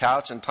on your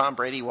couch and Tom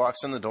Brady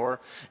walks in the door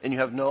and you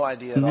have no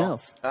idea at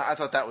all? I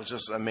thought that was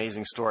just an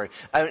amazing story.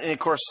 And of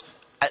course,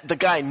 the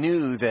guy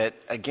knew that,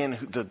 again,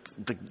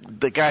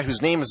 the guy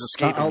whose name is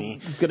escaping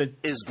me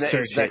is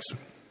next.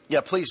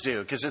 Yeah, please do,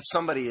 because it's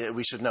somebody that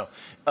we should know.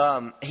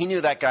 He knew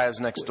that guy is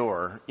next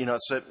door,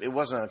 so it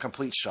wasn't a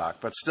complete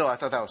shock. But still, I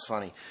thought that was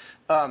funny.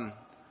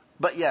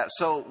 But yeah,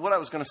 so what I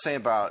was going to say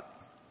about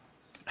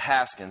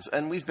Haskins,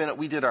 and we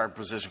did our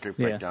position group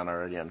breakdown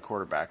already on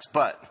quarterbacks,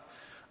 but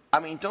I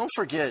mean, don't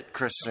forget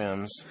Chris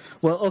Sims.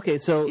 Well, okay,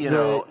 so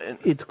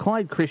it's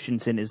Clyde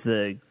Christensen is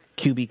the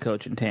QB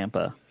coach in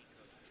Tampa.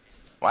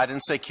 Well, I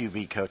didn't say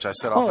QB coach. I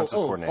said offensive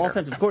coordinator.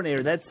 Offensive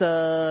coordinator. That's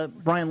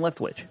Brian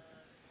Leftwich.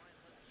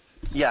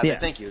 Yeah,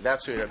 thank you.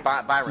 That's who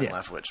Byron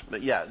Leftwich.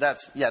 But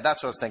that's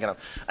what I was thinking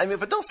of. I mean,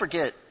 but don't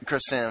forget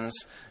Chris Sims.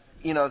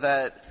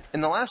 That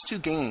in the last two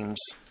games,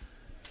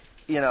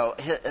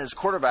 his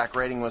quarterback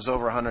rating was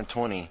over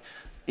 120.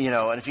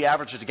 And if you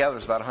average it together,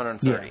 it's about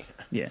 130.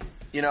 Yeah.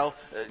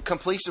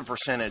 Completion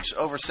percentage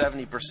over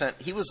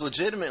 70%. He was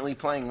legitimately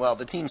playing well.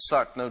 The team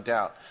sucked, no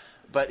doubt,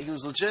 but he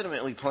was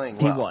legitimately playing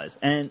well. He was,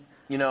 and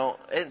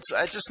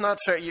it's just not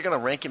fair. You're going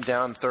to rank him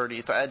down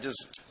 30th. That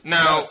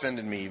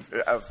offended me.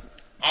 What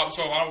I was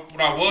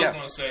going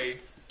to say.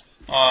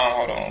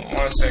 Hold on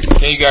 1 second.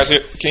 Can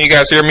you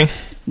guys hear me?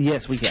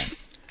 Yes, we can.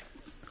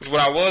 What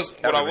I was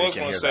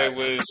going to say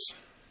was,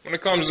 when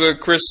it comes to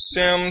Chris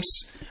Sims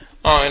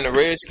and the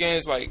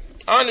Redskins, like,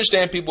 I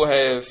understand people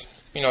have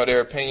their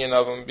opinion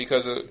of him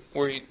because of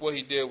what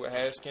he did with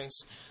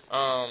Haskins.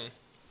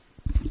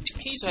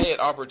 He's had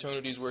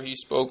opportunities where he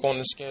spoke on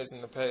the Skins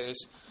in the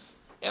past,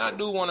 and I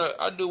do want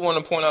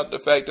to point out the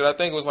fact that I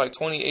think it was like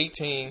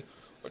 2018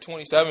 or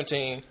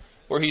 2017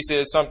 where he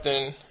said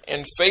something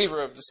in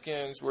favor of the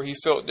Skins, where he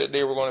felt that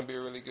they were going to be a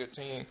really good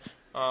team.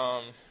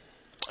 I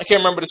can't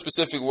remember the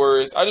specific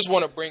words. I just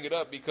want to bring it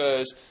up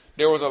because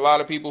there was a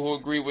lot of people who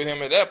agreed with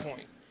him at that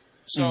point.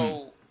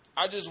 So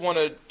I just want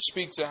to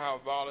speak to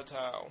how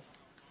volatile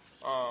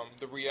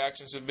the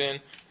reactions have been.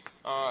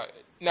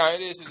 Now,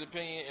 it is his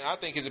opinion, and I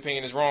think his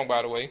opinion is wrong,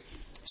 by the way.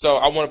 So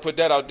I want to put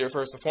that out there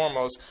first and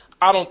foremost.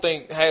 I don't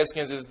think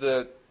Haskins is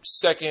the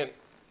second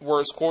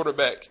worst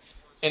quarterback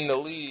in the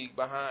league,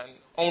 behind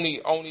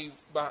only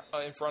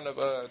in front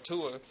of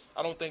Tua.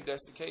 I don't think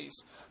that's the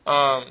case.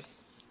 But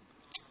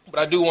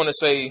I do want to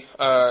say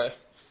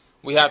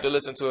we have to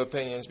listen to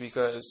opinions,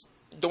 because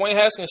Dwayne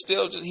Haskins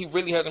he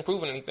really hasn't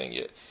proven anything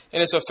yet.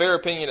 And it's a fair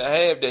opinion to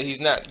have that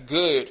he's not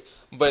good,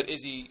 but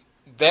is he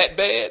that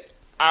bad?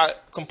 I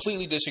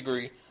completely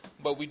disagree.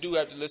 But we do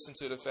have to listen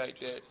to the fact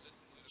that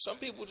some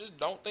people just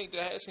don't think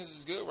that Haskins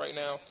is good right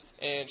now.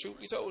 And truth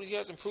be told, he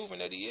hasn't proven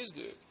that he is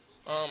good.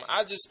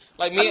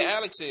 Like me and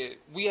Alex said,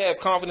 we have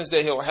confidence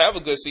that he'll have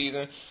a good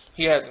season.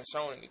 He hasn't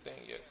shown anything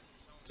yet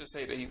to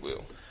say that he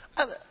will.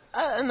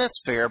 And that's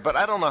fair, but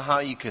I don't know how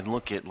you can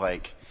look at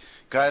like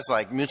guys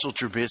like Mitchell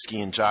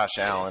Trubisky and Josh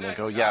Allen and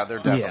go, yeah, they're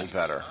definitely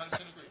better.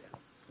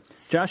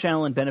 Josh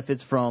Allen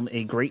benefits from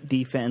a great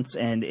defense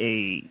and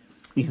a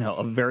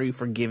very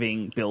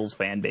forgiving Bills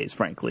fan base,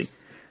 frankly.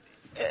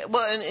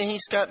 Well, and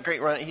he's got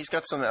great run. He's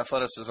got some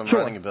athleticism,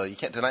 running ability. You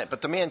can't deny it.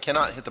 But the man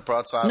cannot hit the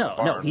broadside of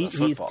the barn. He's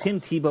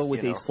Tim Tebow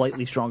with a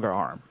slightly stronger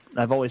arm.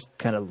 I've always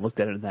kind of looked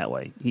at it that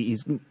way.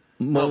 He's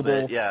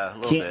mobile,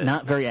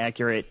 not very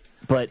accurate.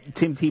 But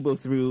Tim Tebow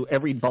threw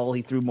every ball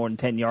he threw more than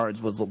 10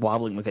 yards was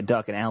wobbling like a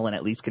duck, and Allen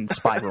at least can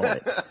spiral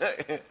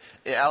it.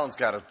 Yeah, Allen's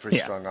got a pretty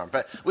strong arm.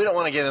 But we don't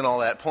want to get in all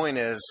that. Point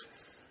is,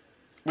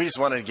 we just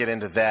wanted to get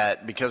into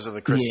that because of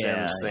the Chris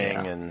Sims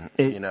thing, and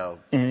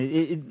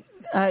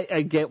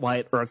I get why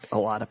it irked a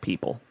lot of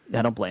people.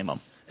 I don't blame them.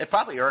 It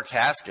probably irked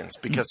Haskins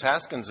because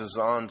Haskins is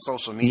on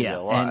social media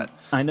a lot.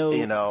 I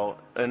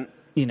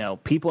know,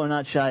 people are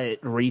not shy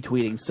at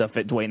retweeting stuff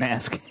at Dwayne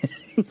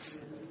Haskins.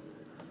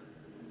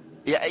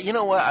 Yeah, you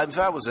know what? If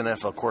I was an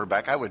NFL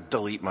quarterback, I would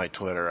delete my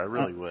Twitter. I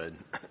really would.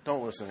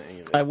 Don't listen to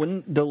any of it. I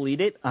wouldn't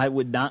delete it. I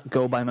would not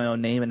go by my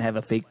own name and have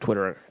a fake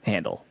Twitter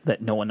handle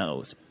that no one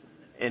knows.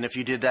 And if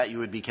you did that, you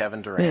would be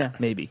Kevin Durant. Yeah,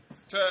 maybe.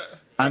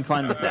 I'm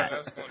fine with that.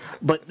 That's funny.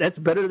 But that's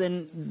better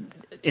than,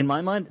 in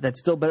my mind, that's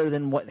still better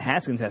than what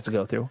Haskins has to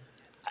go through.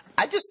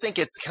 I just think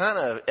it's kind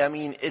of, I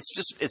mean, it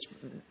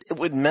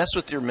would mess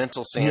with your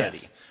mental sanity.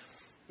 Yes.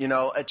 You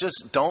know,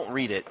 just don't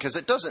read it because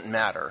it doesn't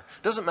matter.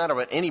 It doesn't matter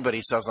what anybody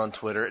says on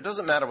Twitter. It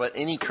doesn't matter what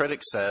any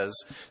critic says.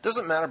 It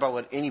doesn't matter about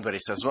what anybody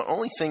says. The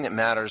only thing that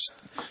matters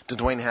to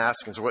Dwayne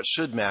Haskins, or what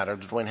should matter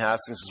to Dwayne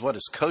Haskins, is what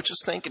his coaches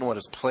think and what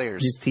his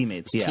players, His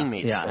teammates. his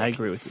teammates Yeah, think. I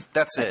agree with you.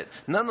 That's it.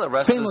 None of the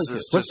rest of Family this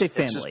is too. Let's say it's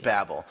family. just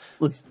babble.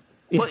 Let's,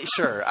 Well,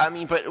 sure. I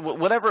mean, but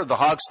whatever the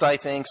Hogsty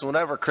thinks,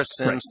 whatever Chris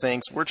Sims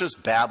thinks, we're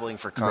just babbling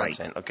for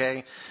content,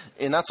 okay?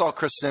 And that's all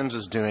Chris Sims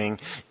is doing,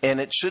 and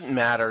it shouldn't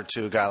matter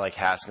to a guy like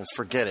Haskins.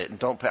 Forget it.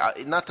 Don't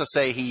not to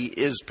say he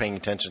is paying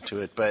attention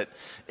to it, but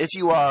if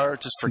you are,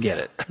 just forget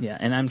it. Yeah,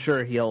 and I'm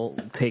sure he'll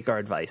take our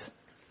advice.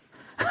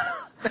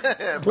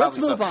 Let's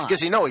move on.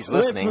 because you know he's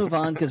listening. Let's move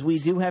on because we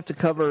do have to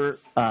cover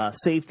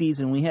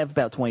safeties, and we have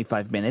about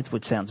 25 minutes,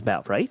 which sounds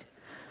about right.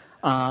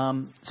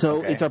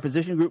 So it's our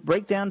position group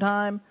breakdown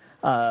time.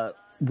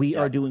 We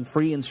are doing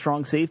free and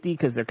strong safety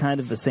because they're kind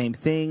of the same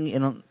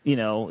thing,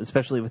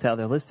 especially with how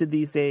they're listed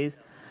these days.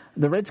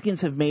 The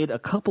Redskins have made a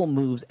couple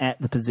moves at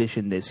the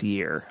position this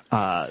year,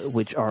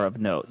 which are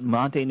of note.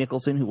 Monte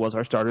Nicholson, who was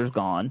our starter, is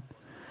gone.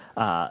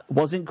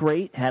 Wasn't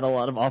great, had a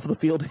lot of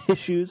off-the-field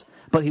issues,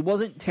 but he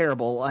wasn't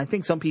terrible. I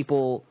think some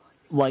people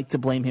like to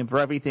blame him for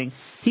everything.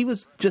 He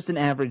was just an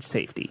average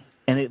safety,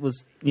 and it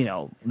was,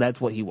 that's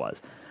what he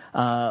was.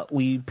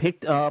 We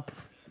picked up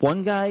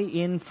one guy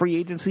in free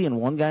agency and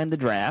one guy in the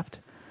draft,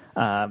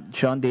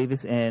 Sean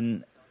Davis,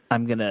 and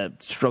I'm going to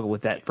struggle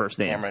with that first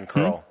name. Cameron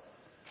Curl.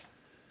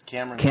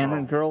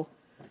 Cameron Curl?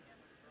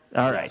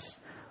 All right. Yes.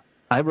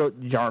 I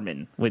wrote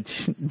Jarman,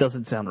 which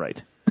doesn't sound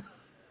right.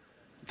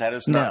 That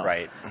is not No.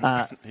 right.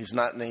 He's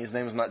not. His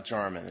name is not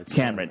Jarman. It's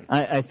Cameron.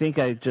 I think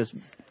I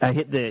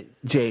hit the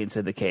J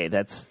instead of the K.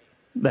 That's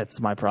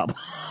my problem.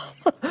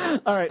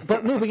 All right,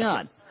 but moving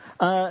on.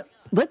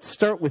 Let's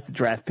start with the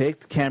draft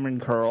pick, Cameron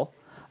Curl.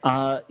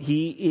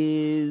 He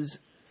is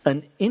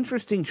an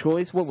interesting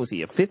choice. What was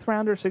he, a 5th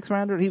rounder, 6th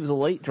rounder? He was a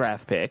late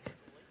draft pick.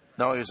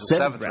 No, he was a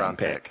 7th round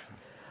pick.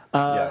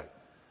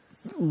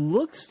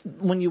 Looks,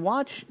 when you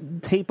watch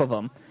tape of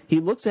him, he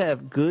looks to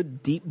have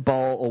good deep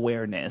ball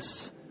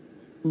awareness.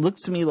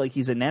 Looks to me like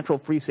he's a natural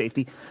free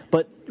safety.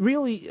 But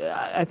really,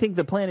 I think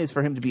the plan is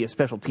for him to be a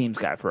special teams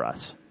guy for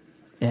us.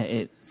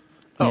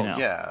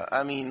 Yeah.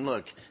 I mean,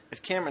 look,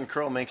 if Cameron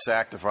Curl makes the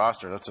active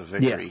roster, that's a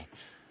victory.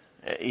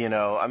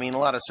 Yeah. I mean, a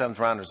lot of 7th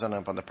rounders end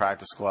up on the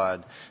practice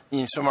squad.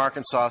 He's from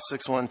Arkansas,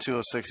 6'1",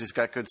 206. He's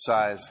got good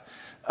size.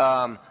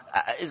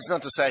 It's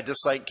not to say I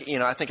dislike,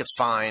 I think it's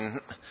fine.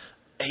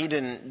 He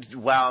didn't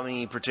wow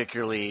me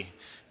particularly,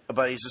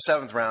 but he's a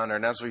 7th rounder.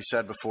 And as we've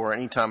said before,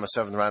 anytime a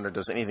 7th rounder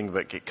does anything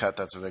but get cut,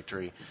 that's a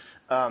victory.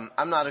 I'm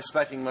not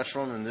expecting much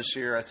from him this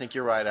year. I think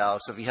you're right,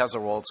 Alex. If he has a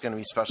role, it's going to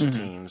be special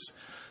teams.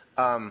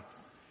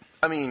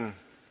 I mean,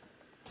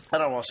 I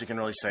don't know what else you can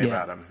really say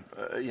about him.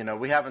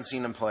 We haven't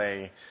seen him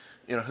play.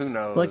 Who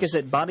knows? Like I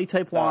said, body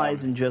type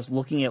wise, and just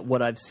looking at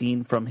what I've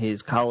seen from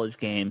his college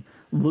game,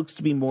 looks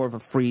to be more of a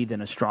free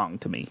than a strong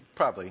to me.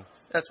 Probably.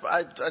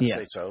 I'd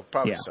say so.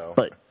 Probably so.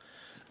 But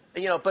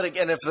but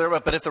again, if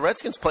the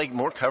Redskins play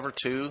more cover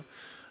 2,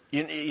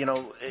 in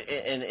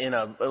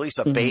at least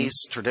a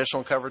base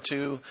traditional cover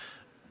 2,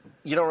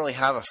 you don't really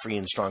have a free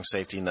and strong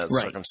safety in those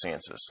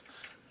circumstances.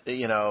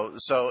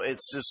 So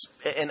it's just,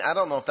 and I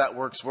don't know if that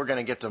works. We're going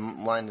to get to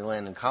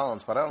Landon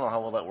Collins, but I don't know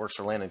how well that works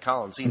for Landon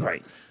Collins either.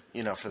 Right.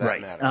 For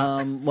that matter.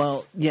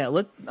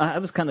 I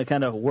was kind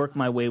of work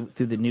my way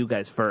through the new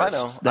guys first. I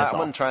know. I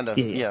wasn't trying to.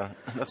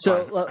 That's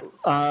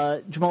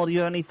fine. Jamal, do you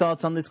have any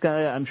thoughts on this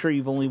guy? I'm sure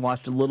you've only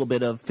watched a little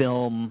bit of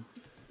film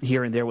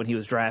here and there when he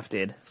was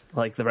drafted,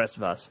 like the rest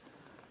of us.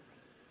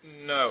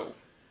 No.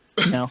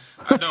 No?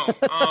 I don't.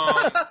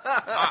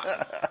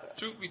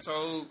 Truth be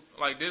told,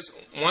 like this,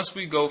 once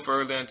we go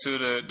further into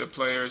the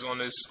players on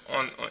this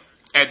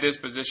at this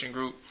position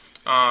group,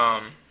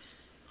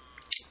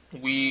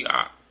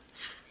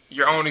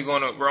 we're only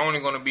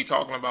gonna be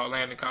talking about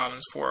Landon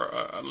Collins for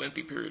a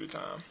lengthy period of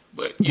time.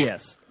 But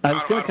yes, I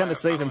was going to kind of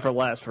save him for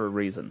last for a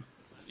reason.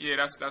 Yeah,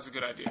 that's a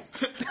good idea.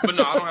 But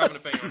no, I don't have an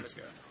opinion on this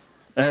guy.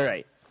 All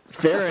right,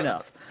 fair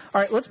enough.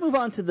 All right, let's move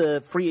on to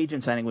the free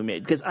agent signing we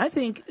made, because I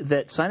think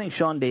that signing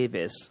Sean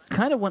Davis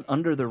kind of went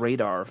under the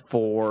radar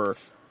for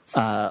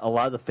a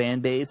lot of the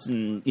fan base,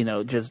 and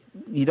just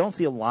you don't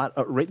see a lot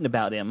written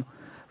about him.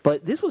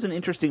 But this was an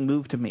interesting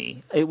move to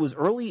me. It was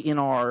early in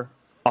our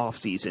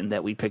offseason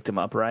that we picked him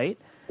up, right?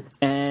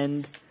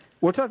 And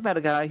we're talking about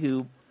a guy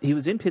who he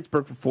was in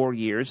Pittsburgh for 4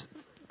 years,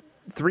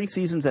 3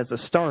 seasons as a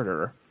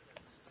starter,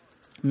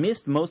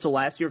 missed most of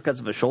last year because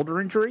of a shoulder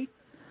injury.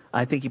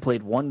 I think he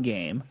played 1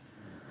 game.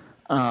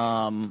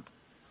 But,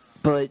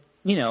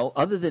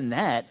 other than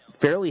that,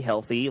 fairly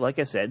healthy. Like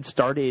I said,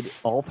 started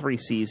all 3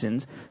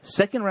 seasons.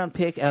 Second-round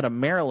pick out of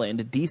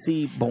Maryland,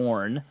 D.C.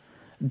 born.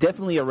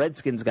 Definitely a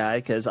Redskins guy,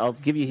 because I'll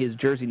give you his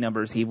jersey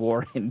numbers he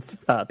wore in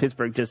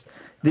Pittsburgh.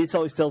 This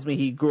always tells me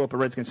he grew up a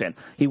Redskins fan.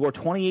 He wore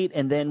 28,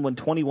 and then when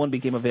 21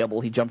 became available,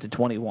 he jumped to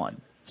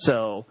 21.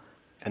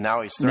 And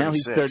now he's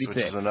 36, which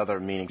is another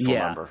meaningful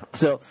number.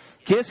 So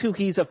guess who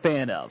he's a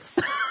fan of?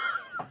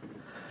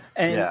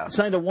 And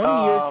signed a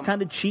 1-year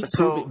kind of cheap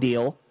prove-it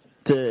deal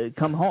to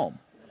come home.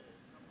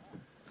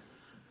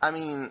 I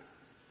mean,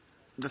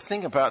 the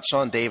thing about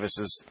Sean Davis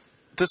is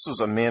this was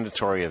a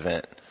mandatory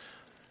event.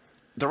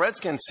 The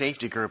Redskins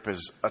safety group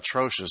is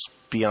atrocious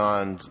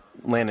beyond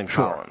Landon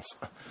Collins.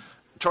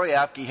 Troy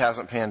Apke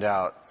hasn't panned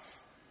out,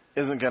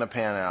 isn't going to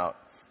pan out.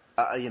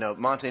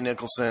 Monte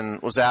Nicholson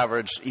was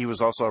average. He was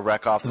also a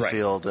wreck off the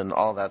field and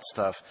all that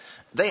stuff.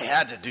 They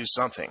had to do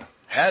something.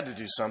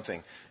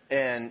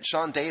 And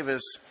Sean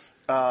Davis,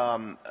 he's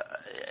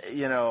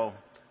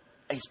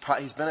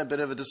been a bit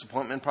of a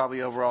disappointment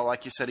probably overall.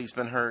 Like you said, he's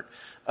been hurt.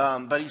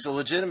 But he's a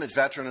legitimate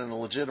veteran and a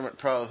legitimate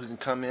pro who can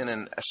come in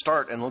and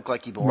start and look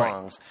like he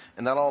belongs. Right.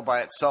 And that all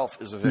by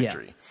itself is a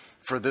victory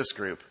for this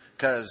group.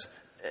 Because,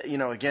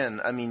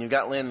 again, I mean, you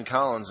got Landon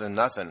Collins and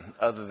nothing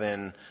other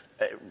than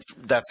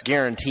that's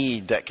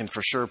guaranteed that can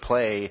for sure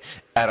play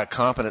at a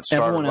competent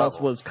starter Everyone else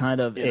level. was kind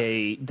of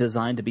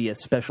designed to be a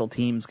special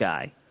teams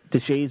guy.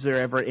 DeShazer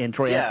Everett and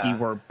Troy Apke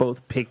were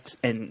both picked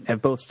and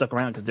have both stuck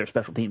around because they're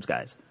special teams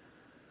guys.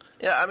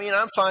 Yeah, I mean,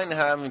 I'm fine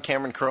having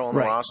Cameron Curl on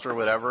the roster or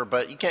whatever,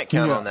 but you can't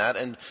count on that.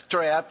 And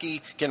Troy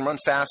Apke can run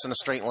fast in a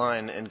straight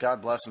line, and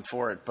God bless him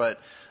for it.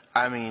 But,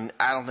 I mean,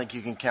 I don't think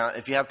you can count.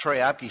 If you have Troy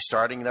Apke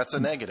starting, that's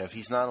a negative.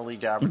 He's not a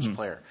league average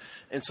player.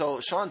 And so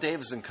Sean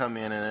Davis can come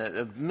in and, at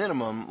a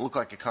minimum, look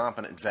like a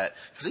competent vet.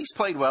 Because he's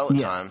played well at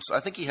times.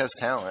 I think he has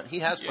talent. He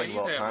has played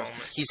well at times.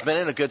 He's been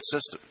in a good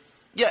system.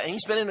 Yeah, and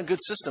he's been in a good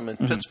system in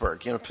Pittsburgh.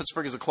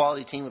 Pittsburgh is a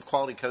quality team with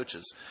quality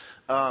coaches.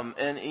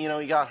 And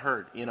he got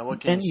hurt. What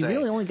can you say? And he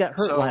really only got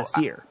hurt last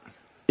year.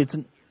 You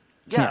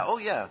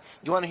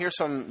want to hear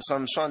some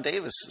Sean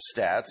Davis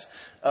stats?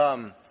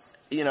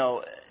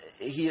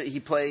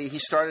 He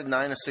started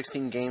 9 of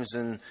 16 games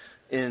in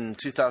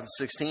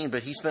 2016,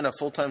 but he's been a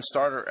full-time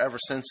starter ever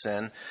since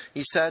then.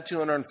 He's had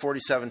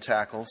 247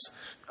 tackles,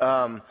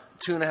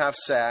 2.5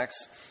 sacks,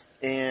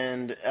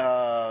 and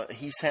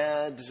he's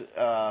had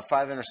 5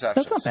 interceptions.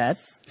 That's not bad.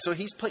 So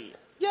he's played.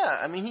 Yeah,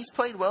 I mean, he's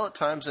played well at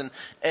times, and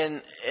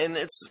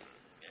it's,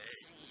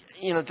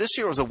 this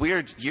year was a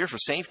weird year for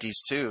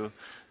safeties too,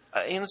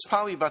 and it's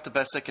probably about the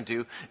best they can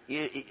do.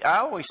 I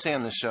always say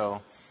on the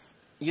show,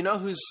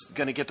 who's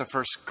going to get the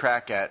first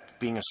crack at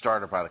being a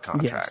starter by the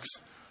contracts.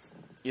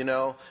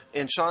 Yes.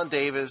 And Sean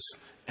Davis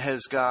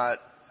has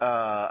got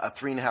a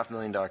 $3.5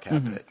 million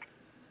cap hit.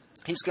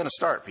 He's going to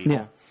start, people.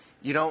 Yeah.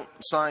 You don't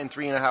sign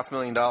 $3.5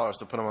 million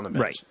to put him on the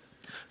bench. Right.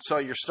 So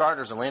your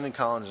starters are Landon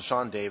Collins and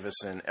Sean Davis,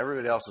 and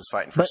everybody else is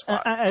fighting for a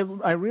spot.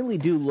 I really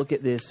do look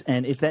at this,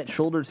 and if that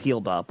shoulder's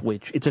healed up,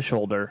 which it's a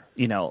shoulder,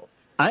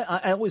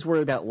 I always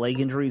worry about leg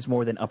injuries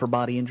more than upper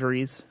body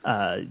injuries.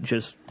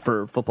 Just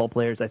for football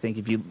players, I think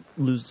if you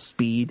lose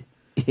speed,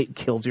 it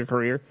kills your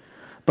career.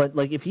 But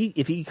if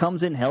he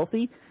comes in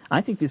healthy,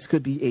 I think this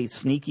could be a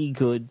sneaky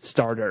good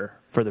starter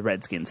for the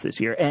Redskins this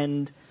year,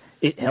 and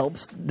it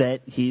helps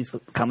that he's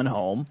coming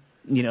home.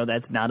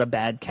 That's not a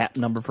bad cap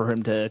number for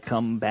him to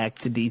come back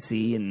to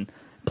D.C. and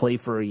play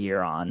for a year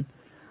on.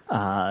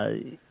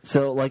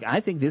 So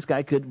I think this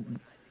guy could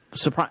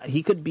surprise.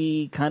 He could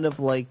be kind of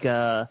like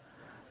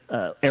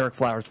Eric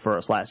Flowers for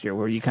us last year,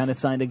 where you kind of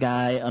signed a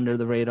guy under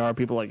the radar.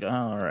 People are like, oh,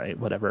 all right,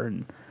 whatever.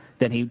 And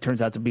then he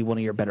turns out to be one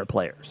of your better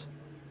players.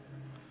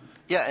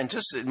 Yeah, and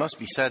it must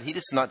be said,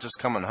 he's not just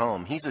coming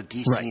home. He's a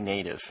D.C.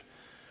 native.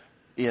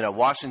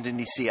 Washington,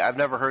 D.C. I've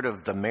never heard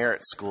of the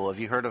Merritt School. Have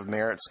you heard of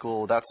Merritt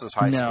School? That's his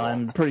high school. No,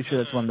 I'm pretty sure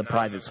that's one of the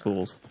private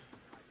schools.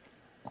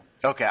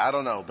 Okay, I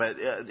don't know, but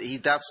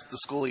that's the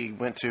school he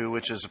went to,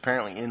 which is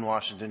apparently in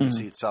Washington,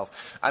 D.C.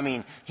 itself. I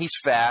mean, he's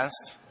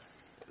fast,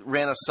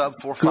 ran a sub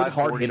 4.5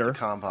 40 at the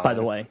combine. By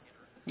the way.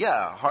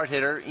 Yeah, hard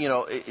hitter.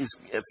 Is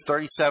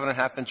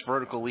 37.5-inch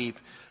vertical leap.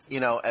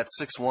 At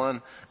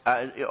 6'1",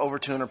 over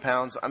 200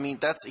 pounds. I mean,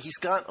 he's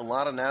got a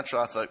lot of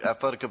natural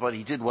athletic ability.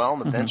 He did well in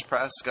the bench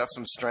press, got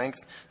some strength,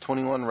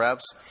 21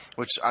 reps,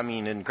 which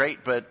and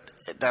great, but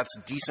that's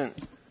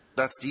decent.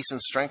 That's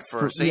decent strength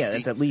for a safety. Yeah,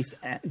 it's at least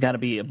got to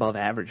be above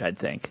average, I'd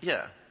think.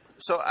 Yeah,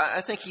 so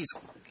I think he's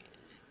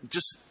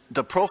just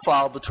the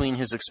profile between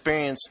his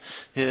experience,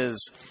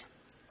 his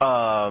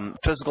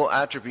physical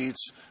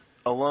attributes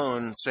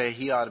alone say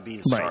he ought to be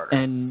the starter. Right,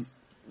 and.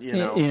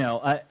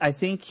 I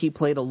think he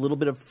played a little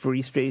bit of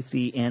free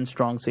safety and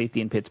strong safety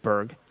in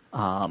Pittsburgh.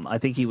 I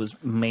think he was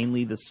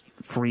mainly the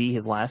free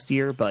his last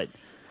year, but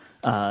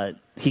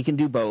he can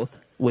do both,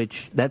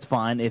 which that's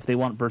fine if they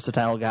want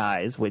versatile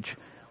guys, which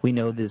we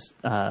know this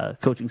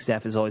coaching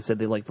staff has always said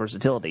they like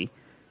versatility.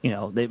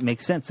 It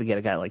makes sense to get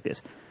a guy like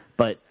this.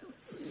 But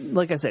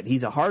like I said,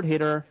 he's a hard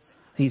hitter.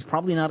 He's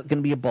probably not going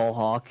to be a ball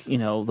hawk.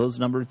 Those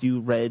numbers you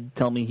read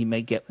tell me he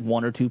may get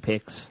 1 or 2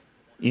 picks.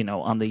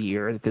 On the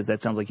year, because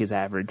that sounds like his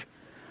average.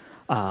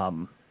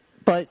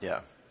 But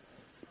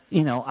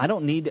I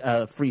don't need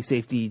a free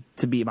safety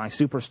to be my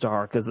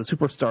superstar because the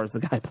superstar is the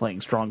guy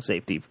playing strong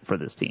safety for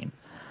this team.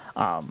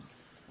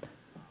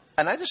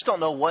 And I just don't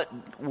know what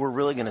we're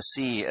really going to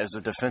see as a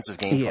defensive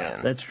game plan.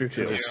 Yeah, that's true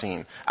too. For this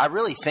team, I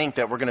really think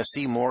that we're going to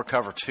see more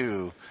cover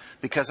 2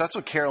 because that's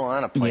what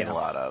Carolina played a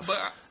lot of.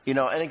 But,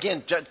 and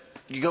again,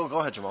 you go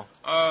ahead, Jamal.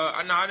 No,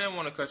 I didn't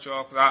want to cut you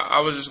off because I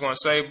was just going to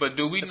say, but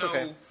do we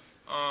know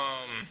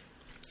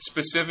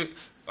specific?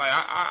 Like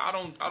I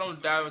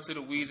don't dive into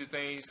the weeds of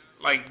things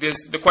like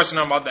this. The question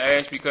I'm about to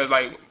ask because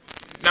 9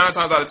 times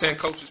out of 10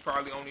 coaches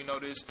probably only know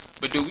this,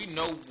 but do we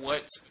know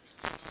what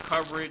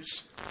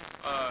coverage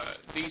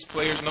these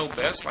players know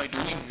best? Like, do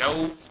we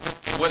know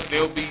what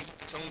they'll be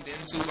tuned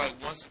into? Like,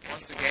 once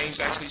the games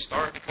actually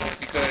start,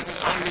 because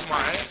the only reason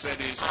why I asked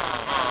that is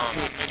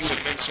you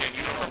had mentioned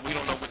we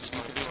don't know what this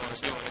defense is going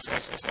to do in this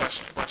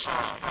question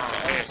to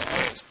ask.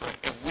 But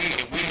if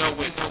we know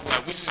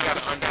what we just got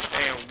to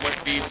understand what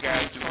these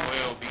guys do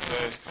well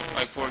because,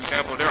 like for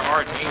example, there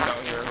are teams out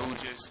here who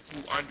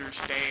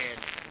understand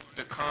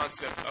the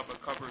concept of a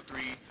cover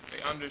 3.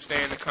 They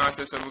understand the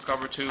concepts of a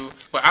cover 2,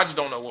 but I just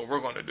don't know what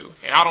we're going to do,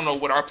 and I don't know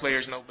what our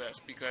players know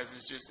best because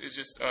it's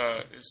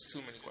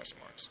too many question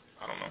marks.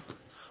 I don't know.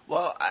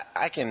 Well,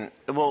 I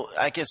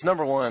guess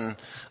number one,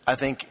 I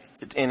think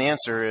an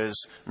answer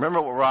is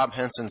remember what Rob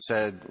Henson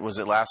said. Was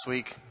it last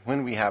week? When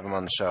did we have him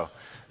on the show?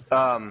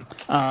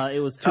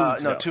 It was 2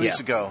 weeks ago. 2 weeks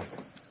ago.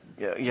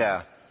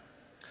 Yeah.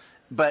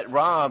 But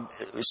Rob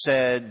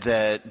said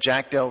that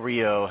Jack Del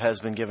Rio has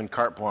been given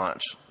carte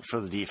blanche for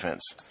the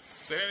defense,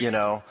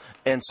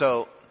 and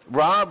so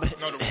Rob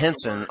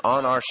Henson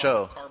on our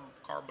show,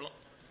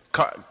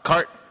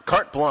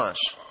 carte blanche.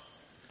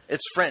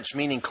 It's French,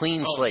 meaning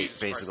clean slate,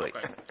 basically.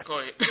 Christ, okay. Go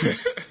ahead.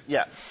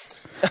 Yeah.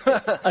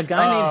 A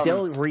guy named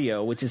Del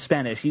Rio, which is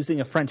Spanish, using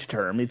a French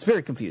term. It's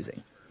very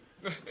confusing.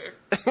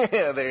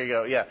 Yeah, there you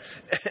go. Yeah,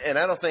 and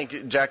I don't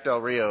think Jack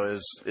Del Rio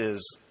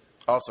is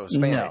also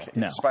Hispanic,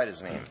 despite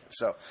his name.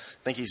 So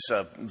I think he's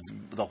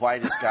the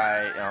whitest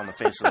guy on the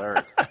face of the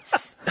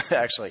earth,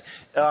 actually,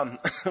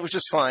 which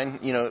is fine,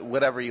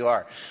 whatever you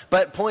are.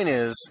 But point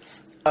is,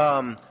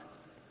 I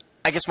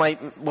guess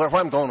where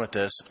I'm going with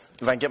this,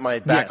 if I can get my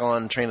back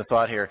on train of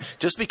thought here,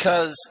 just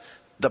because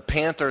the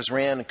Panthers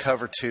ran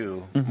cover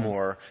 2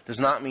 more does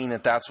not mean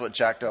that that's what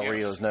Jack Del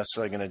Rio is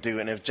necessarily going to do.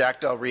 And if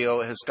Jack Del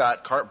Rio has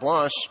got carte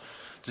blanche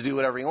to do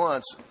whatever he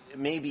wants,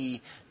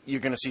 maybe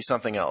you're going to see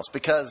something else.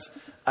 Because,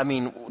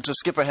 to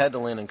skip ahead to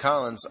Landon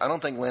Collins, I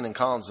don't think Landon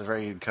Collins is a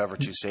very good cover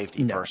 2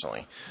 safety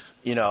personally.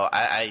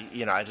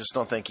 I just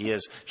don't think he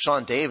is.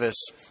 Sean Davis,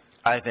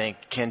 I think,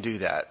 can do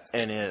that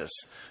and is.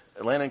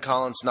 Landon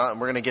Collins not.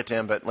 We're going to get to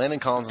him, but Landon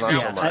Collins not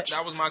so much.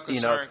 That was my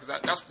concern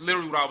because that's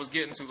literally what I was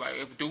getting to.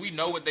 Like, do we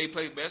know what they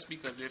play best?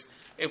 Because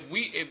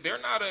if they're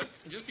not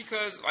just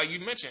because, like you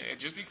mentioned,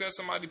 just because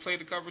somebody played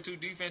the cover 2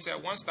 defense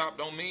at one stop,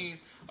 don't mean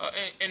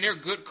and they're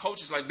good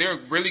coaches. Like, they're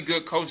really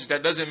good coaches.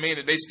 That doesn't mean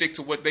that they stick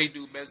to what they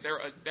do best.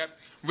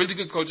 Really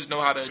good coaches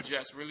know how to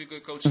adjust. Really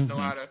good coaches know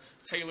how to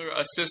tailor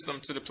a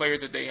system to the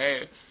players that they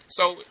have.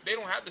 So they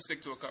don't have to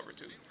stick to a cover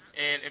 2.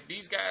 And if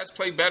these guys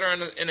play better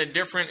in a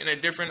different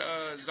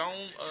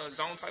zone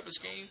type of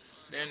scheme,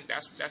 then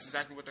that's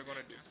exactly what they're going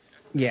to do.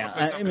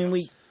 Yeah,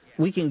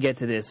 we can get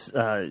to this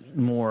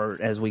more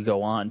as we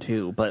go on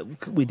too.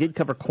 But we did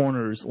cover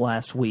corners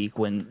last week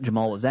when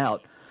Jamal was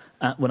out.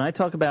 When I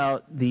talk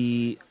about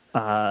the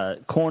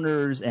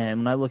corners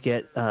and when I look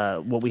at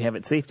what we have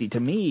at safety,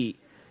 to me,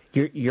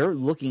 you're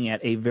looking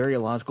at a very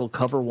logical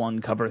cover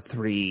 1, cover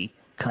 3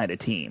 kind of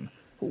team.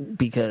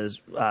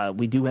 Because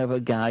we do have a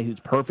guy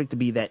who's perfect to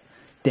be that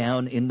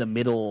down in the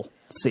middle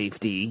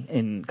safety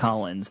in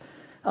Collins.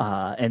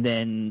 And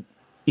then,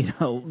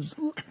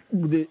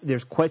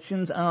 there's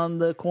questions on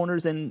the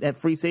corners and at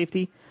free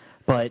safety,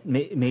 but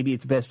maybe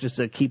it's best just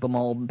to keep them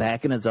all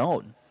back in a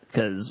zone.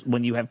 Because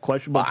when you have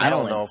questionable talent... I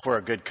don't know if we're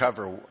a good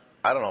cover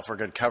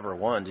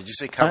 1. Did you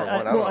say cover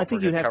 1? I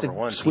think you'd have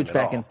to switch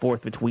back and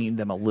forth between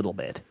them a little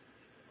bit.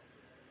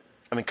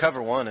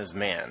 Cover 1 is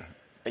man.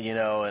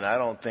 And I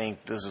don't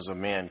think this is a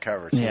man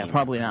cover team. Yeah,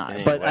 probably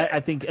not. But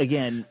I think,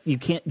 again, you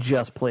can't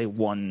just play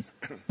one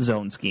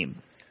zone scheme.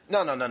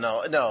 No.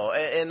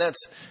 And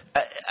that's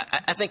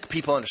I think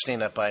people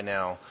understand that by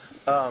now.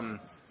 And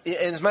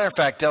as a matter of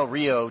fact, Del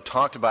Rio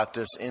talked about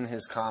this in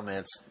his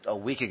comments a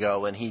week ago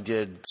when he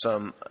did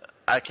some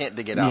 – I can't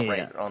dig it out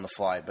right on the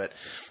fly. But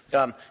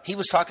he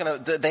was talking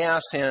 – they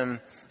asked him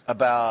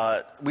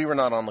about – we were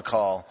not on the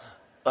call,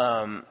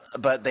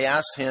 but they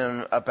asked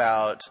him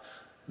about –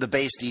 the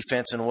base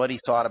defense and what he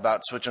thought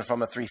about switching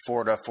from a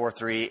 3-4 to a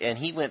 4-3, and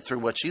he went through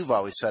what you've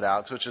always said,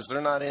 Alex, which is we're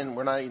not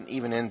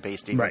even in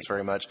base defense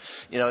very much.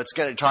 It's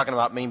talking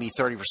about maybe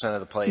 30% of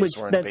the plays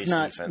were in base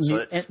defense.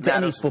 So to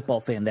any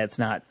football fan, that's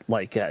not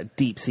like a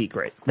deep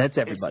secret. That's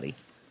everybody.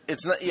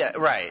 It's not. Yeah,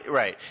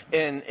 right.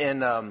 And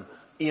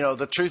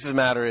the truth of the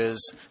matter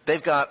is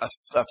they've got a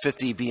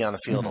 5th DB on the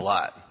field a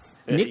lot.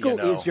 Nickel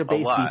is your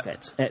base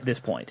defense at this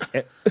point.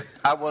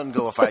 I wouldn't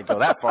go if I'd go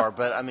that far,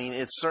 but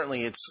it's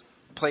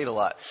played a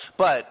lot.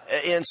 But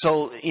and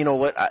so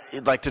what,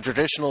 like the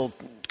traditional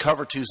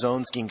cover 2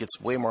 zone scheme gets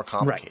way more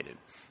complicated.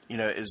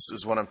 Right.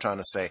 Is what I'm trying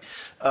to say.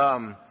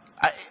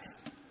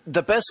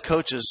 The best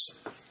coaches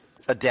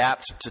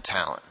adapt to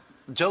talent.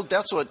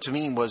 That's what to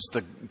me was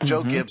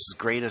Joe Gibbs'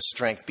 greatest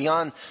strength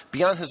beyond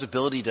his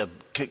ability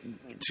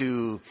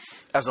to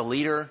as a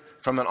leader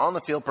from an on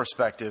the field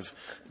perspective.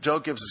 Joe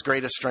Gibbs'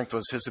 greatest strength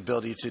was his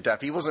ability to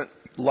adapt. He wasn't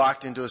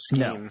locked into a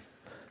scheme. No.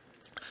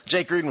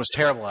 Jay Gruden was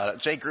terrible at it.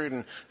 Jay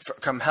Gruden,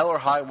 come hell or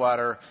high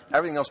water,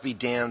 everything else be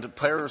damned,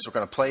 players were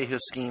going to play his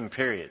scheme,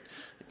 period.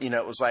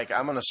 It was like,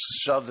 I'm going to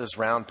shove this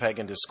round peg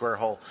into a square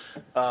hole.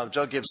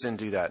 Joe Gibbs didn't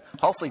do that.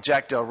 Hopefully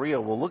Jack Del Rio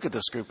will look at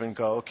this group and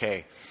go,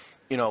 okay,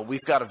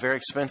 we've got a very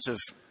expensive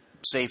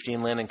safety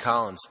in Landon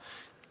Collins.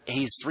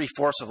 He's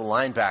 3/4 of a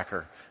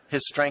linebacker.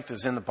 His strength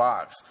is in the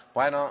box.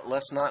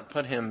 Let's not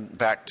put him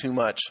back too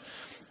much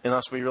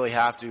unless we really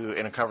have to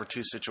in a cover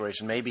 2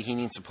 situation. Maybe he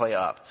needs to play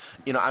up.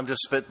 I'm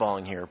just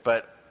spitballing here.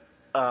 But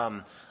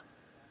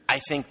I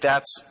think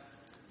that's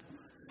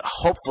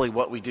hopefully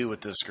what we do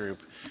with this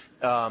group.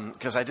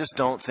 Because I just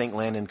don't think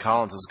Landon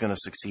Collins is going to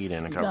succeed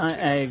in a cover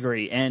 2. I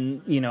agree.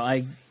 And,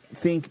 I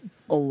think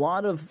a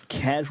lot of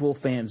casual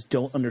fans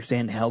don't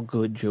understand how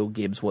good Joe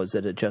Gibbs was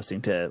at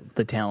adjusting to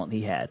the talent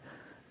he had.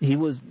 He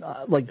was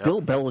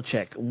Bill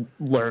Belichick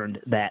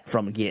learned that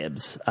from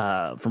Gibbs,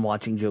 from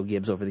watching Joe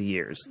Gibbs over the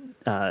years.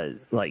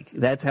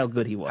 That's how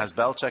good he was. Has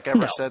Belichick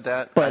ever said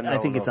that? But I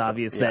think it's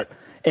obvious that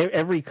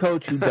every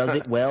coach who does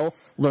it well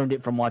learned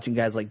it from watching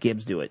guys like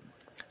Gibbs do it.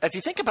 If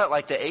you think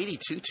about the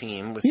 '82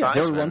 team with Theismann,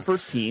 they were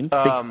run-first team.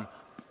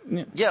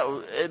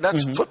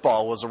 That's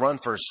football was a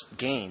run-first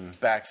game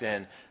back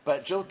then.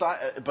 But John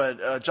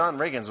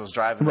Riggins was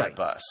driving that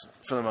bus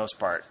for the most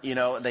part.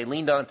 They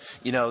leaned on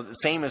him.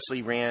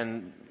 Famously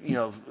ran.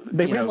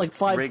 They ran like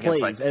 5 Riggins,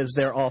 plays as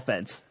their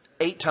offense.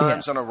 8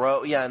 times on a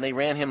row. Yeah, and they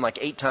ran him like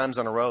 8 times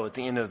on a row at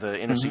the end of the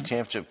NFC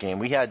Championship game.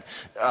 We had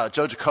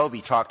Joe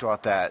Jacoby talked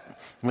about that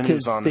when he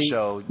was on the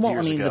show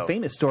years ago. The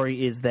famous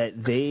story is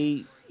that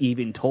they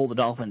even told the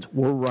Dolphins,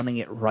 we're running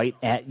it right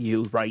at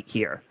you right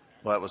here.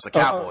 Well, it was the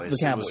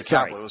Cowboys. It was the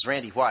Cowboys. It was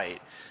Randy White.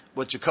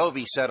 What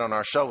Jacoby said on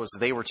our show was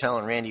they were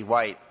telling Randy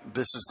White,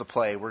 this is the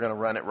play. We're going to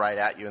run it right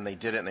at you. And they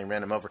did it, and they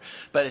ran him over.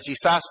 But if you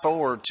fast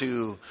forward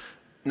to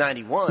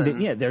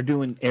 91. They're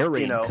doing air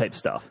raid type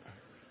stuff.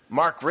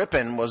 Mark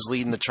Rippon was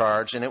leading the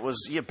charge, and it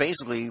was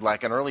basically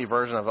like an early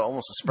version of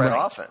almost a spread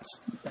offense.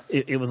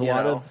 It was a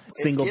lot of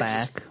single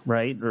back,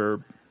 right?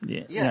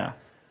 Yeah.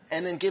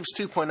 And then Gibbs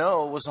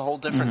 2.0 was a whole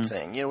different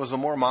thing. It was a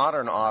more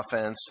modern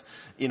offense,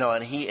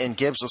 and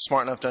Gibbs was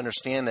smart enough to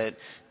understand that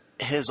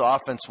his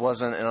offense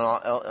wasn't an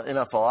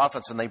NFL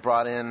offense, and they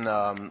brought in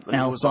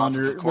Al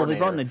Saunders. Well, they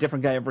brought in a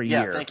different guy every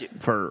year. Thank you.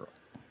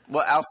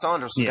 Al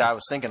Saunders is the guy I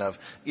was thinking of,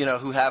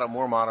 who had a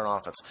more modern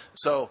offense.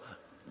 So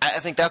I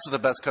think that's what the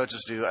best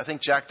coaches do. I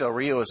think Jack Del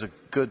Rio is a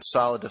good,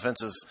 solid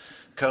defensive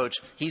coach.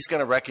 He's going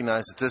to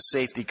recognize that this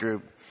safety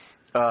group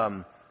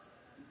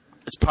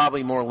is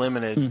probably more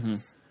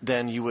limited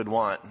than you would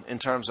want in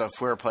terms of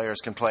where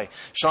players can play.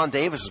 Sean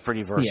Davis is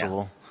pretty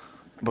versatile,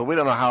 but we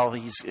don't know how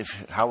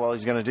well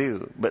he's going to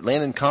do. But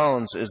Landon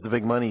Collins is the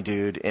big money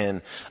dude,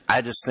 and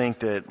I just think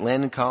that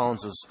Landon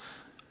Collins is.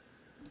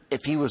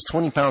 If he was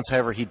 20 pounds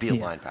heavier, he'd be a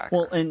linebacker.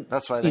 Well, and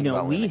that's what I think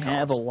about Landon we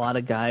have Collins. A lot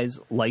of guys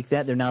like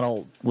that. They're not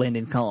all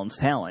Landon Collins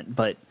talent,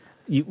 but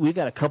we've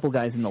got a couple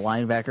guys in the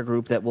linebacker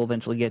group that we'll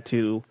eventually get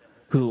to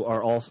who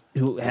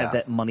have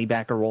that money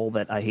backer role.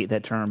 That I hate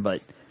that term,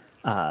 but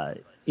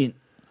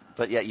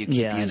but yet you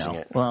keep using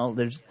it. Well,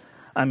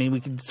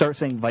 we can start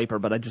saying Viper,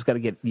 but I just got to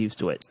get used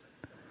to it.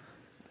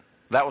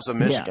 That was a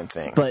Michigan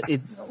thing. But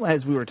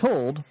as we were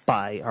told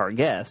by our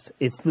guest,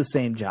 it's the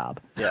same job.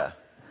 Yeah.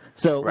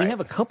 So we have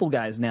a couple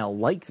guys now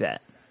like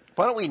that.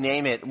 Why don't we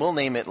name it? We'll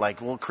name it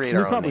we'll create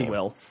our own name. We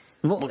probably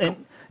will.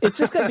 And it's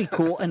just got to be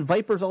cool. And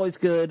Viper's always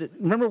good.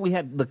 Remember we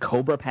had the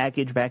Cobra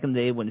package back in the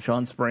day when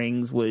Sean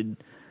Springs would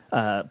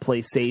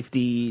play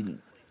safety.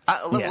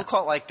 We'll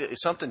call it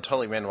something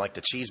totally random, like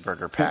the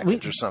cheeseburger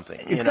package or something.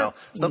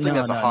 Something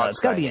that's a hog. It's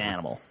got to be an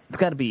animal. It's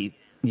got to be,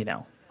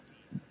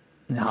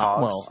 hogs,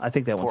 well, I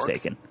think that one's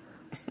taken.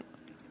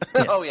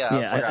 Oh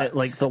yeah,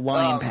 like the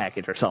lion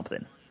package or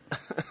something.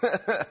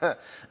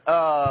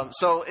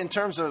 So in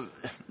terms of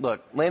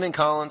Landon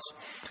Collins,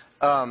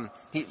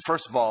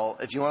 first of all,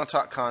 if you want to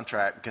talk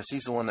contract, because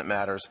he's the one that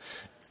matters,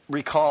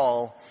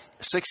 recall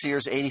 6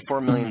 years,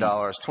 $84 million.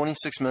 $26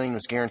 million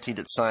was guaranteed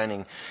at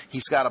signing.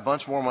 He's got a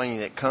bunch more money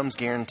that comes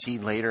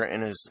guaranteed later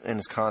in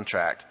his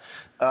contract.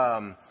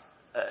 So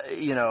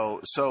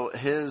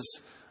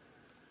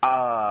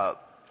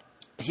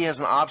he has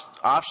an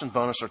option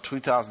bonus for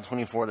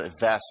 2024 that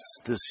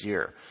vests this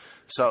year.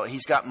 So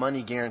he's got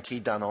money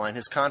guaranteed down the line.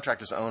 His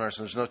contract is owners,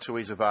 and there's no two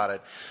ways about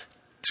it.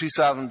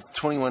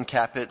 2021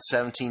 cap hit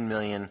 $17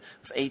 million,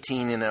 with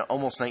 18 and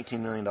almost $19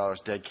 million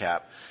dead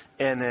cap.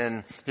 And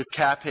then his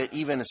cap hit,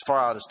 even as far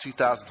out as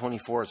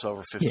 2024, it's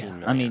over $15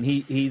 million. I mean,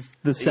 he's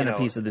the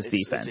centerpiece of this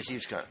defense.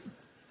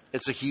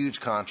 It's a huge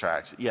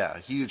contract. Yeah,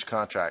 huge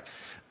contract.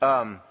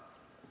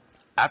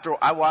 after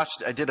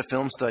I did a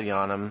film study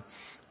on him,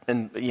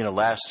 and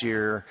last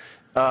year.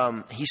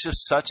 He's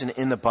just such an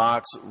in the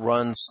box,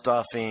 run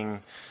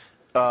stuffing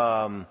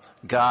guy.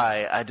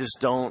 I just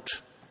don't.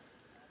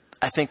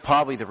 I think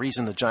probably the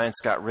reason the Giants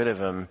got rid of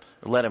him,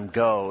 or let him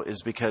go,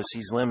 is because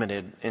he's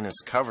limited in his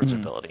coverage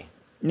ability.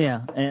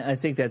 Yeah, and I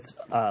think that's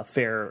a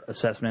fair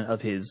assessment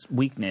of his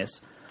weakness.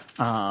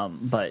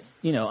 But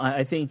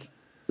I think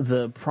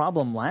the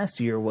problem last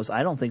year was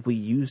I don't think we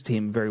used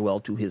him very well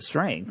to his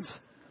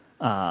strengths.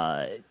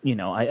 I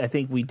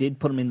think we did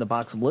put him in the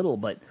box a little,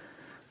 but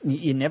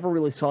you never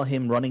really saw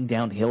him running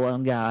downhill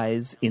on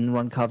guys in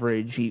run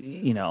coverage.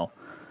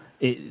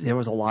 There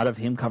was a lot of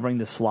him covering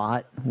the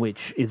slot,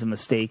 which is a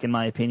mistake in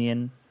my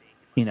opinion.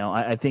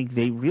 I think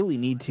they really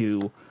need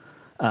to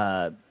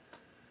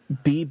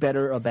be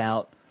better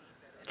about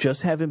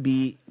just have him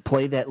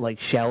play that like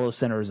shallow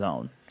center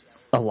zone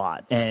a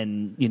lot.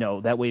 And,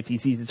 that way if he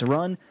sees it's a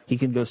run, he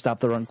can go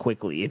stop the run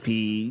quickly. If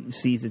he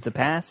sees it's a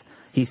pass,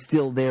 he's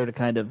still there to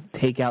kind of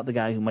take out the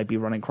guy who might be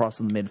running across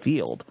the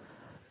midfield.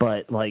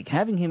 But, like,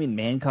 having him in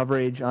man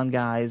coverage on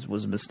guys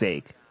was a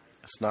mistake.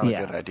 It's not a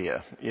good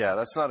idea. Yeah,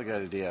 that's not a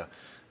good idea.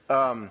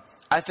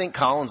 I think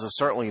Collins is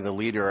certainly the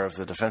leader of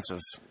the defensive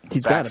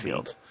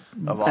backfield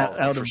of all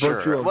of them,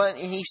 for sure. Well,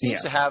 he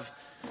seems to have,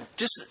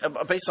 just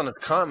based on his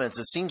comments,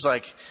 it seems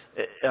like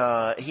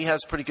he has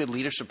pretty good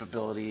leadership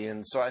ability,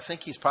 and so I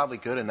think he's probably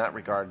good in that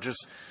regard.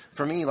 Just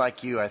for me,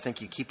 like you, I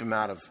think you keep him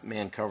out of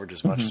man coverage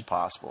as much as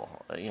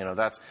possible.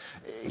 That's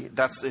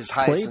his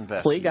highest and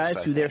best. Play guys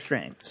to their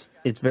strengths.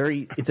 It's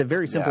a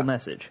very simple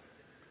message.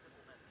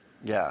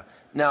 Yeah.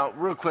 Now,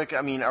 real quick,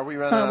 are we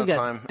running out of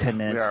time? 10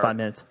 minutes, 5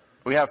 minutes.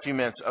 We have a few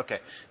minutes. Okay.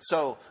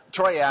 So,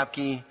 Troy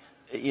Apke,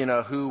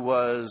 who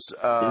was,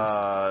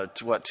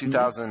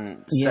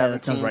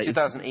 2017, right.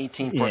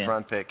 2018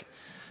 fourth-round pick.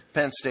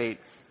 Penn State,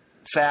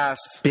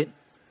 fast,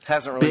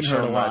 hasn't really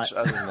shown much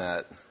other than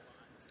that.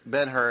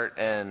 Been hurt,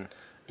 and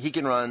he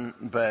can run,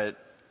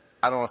 but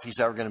I don't know if he's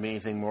ever going to be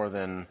anything more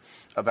than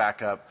a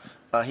backup.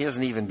 He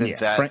hasn't even been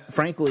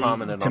frankly,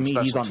 prominent to on me,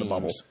 special he's on teams. the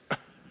bubble.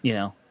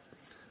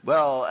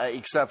 Well,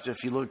 except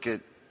if you look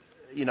at,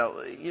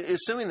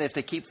 assuming that if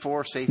they keep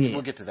 4 safety,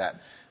 we'll get to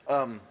that.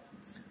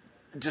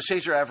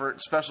 Deshazier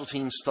Everett, special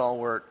teams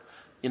stalwart,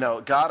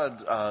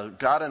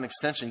 got an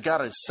extension,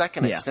 got a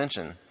second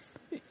extension.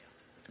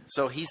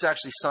 So he's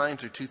actually signed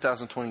through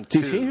 2022.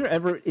 Deshazier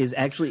Everett is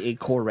actually a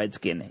core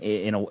Redskin,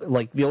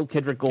 like the old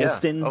Kedrick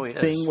Golston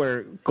thing,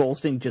 where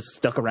Golston just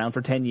stuck around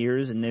for 10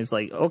 years and is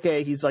like,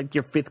 okay, he's like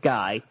your 5th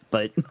guy,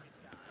 but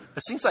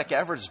it seems like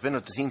Everett has been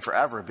with the team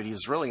forever, but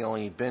he's really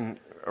only been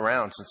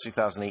around since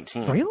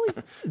 2018. Really?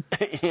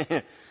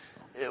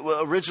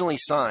 Well, originally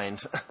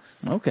signed.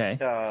 Okay.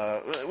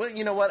 Well,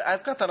 you know what?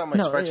 I've got that on my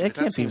spreadsheet. That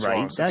can't be right.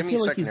 Wrong, so I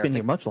feel like he's been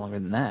here much longer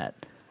than that.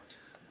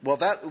 Well,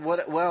 that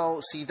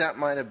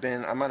might have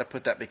been. I might have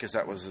put that because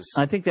that was his.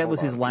 I think that was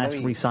his last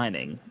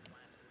re-signing.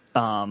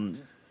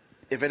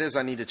 If it is,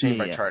 I need to change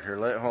my chart here.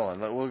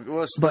 Hold on.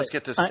 Let's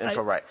get this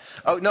info right.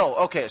 Oh, no.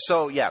 Okay.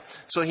 So,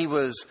 So he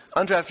was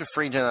undrafted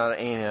free agent out of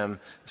A&M,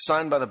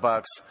 signed by the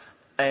Bucks,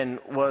 and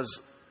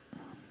was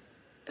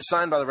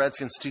signed by the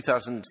Redskins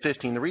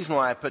 2015. The reason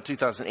why I put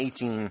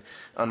 2018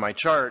 on my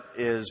chart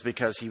is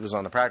because he was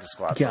on the practice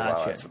squad for a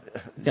while.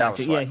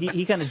 Gotcha. Yeah,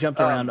 he kind of jumped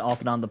around off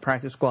and on the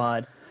practice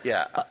squad.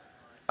 Yeah.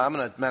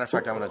 Matter of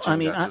fact, I'm going to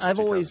change that. I've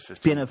always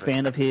been a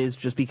fan of his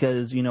just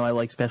because, I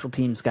like special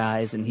teams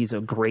guys, and he's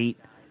a great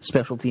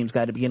special teams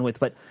guy to begin with.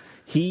 But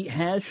he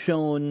has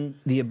shown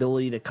the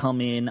ability to come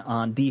in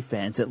on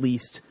defense, at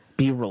least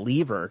be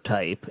reliever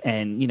type,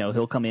 and,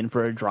 he'll come in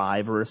for a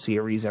drive or a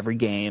series every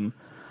game,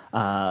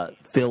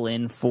 fill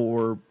in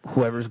for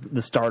whoever's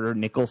the starter,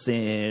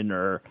 Nicholson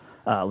or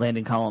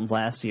Landon Collins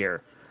last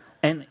year.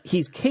 And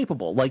he's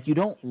capable. Like, you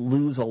don't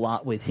lose a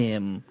lot with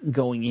him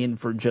going in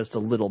for just a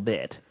little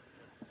bit.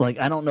 Like,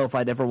 I don't know if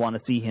I'd ever want to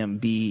see him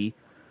be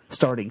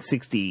starting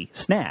 60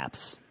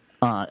 snaps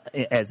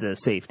as a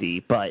safety,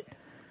 but,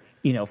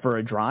 for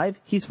a drive,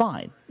 he's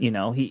fine.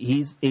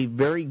 He's a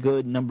very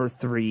good number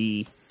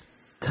 3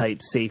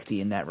 type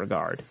safety in that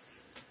regard.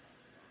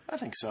 I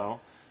think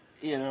so.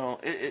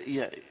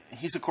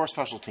 He's a core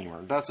special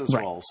teamer. That's his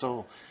role.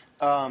 So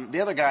the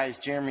other guy is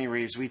Jeremy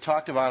Reaves. We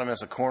talked about him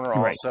as a corner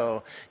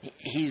also.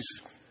 He's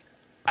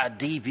a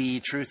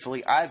DB,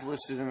 truthfully. I've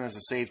listed him as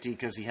a safety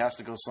because he has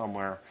to go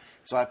somewhere.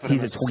 So I put him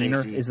as a safety. He's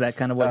a tweener? Is that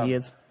kind of what he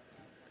is?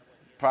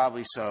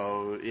 Probably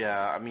so,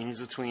 yeah. He's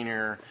a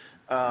tweener.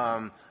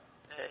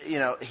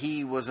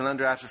 He was an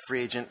undrafted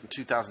free agent in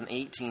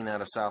 2018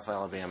 out of South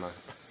Alabama.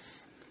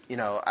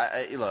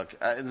 Look,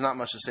 not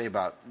much to say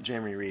about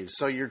Jeremy Reaves.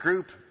 So your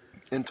group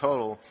in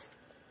total,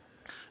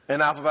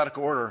 in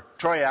alphabetical order,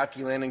 Troy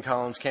Apke, Landon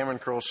Collins, Cameron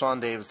Curl, Sean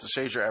Davis,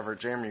 Deshazier Everett,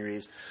 Jeremy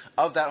Reaves.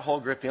 Of that whole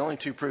group, the only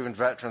 2 proven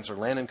veterans are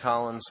Landon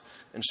Collins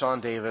and Sean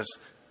Davis.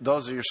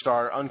 Those are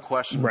your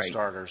unquestioned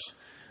starters.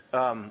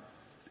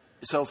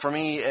 So for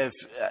me, if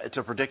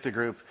to predict the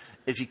group,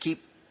 if you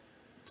keep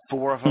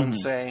 4 of them,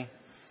 say,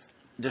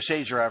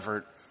 Deshazier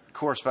Everett,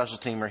 core special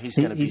teamer, he's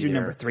going to be your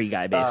number 3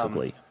 guy,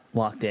 basically,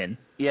 locked in.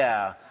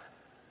 Yeah.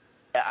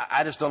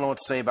 I just don't know what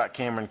to say about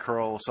Cameron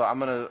Curl, so I'm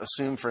going to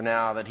assume for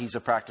now that he's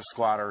a practice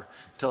squatter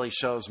until he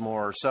shows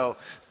more. So,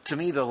 to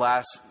me, the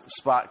last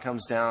spot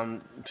comes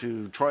down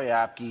to Troy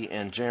Apke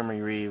and Jeremy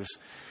Reeves.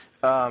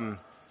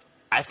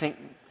 I think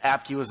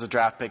Apke was a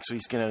draft pick, so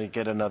he's going to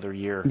get another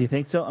year. Do you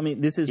think so? I mean,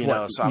 this is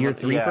year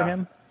 3 for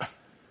him?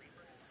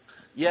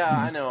 Yeah,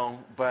 I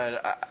know,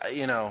 but,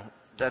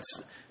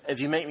 that's if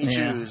you make me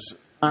choose...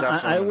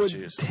 I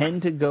would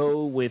tend to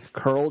go with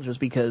Curl just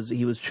because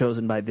he was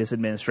chosen by this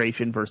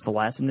administration versus the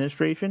last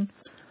administration.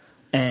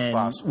 And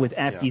with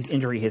Apke's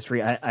injury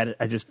history,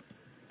 I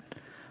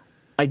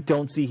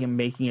don't see him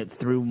making it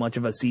through much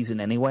of a season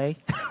anyway.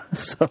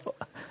 So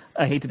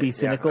I hate to be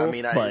cynical,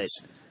 but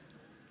it's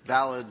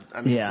valid.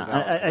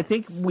 I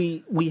think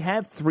we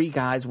have 3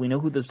 guys. We know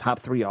who those top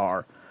 3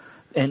 are.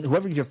 And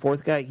whoever's your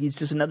 4th guy, he's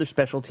just another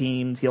special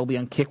teams. He'll be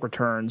on kick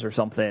returns or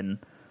something.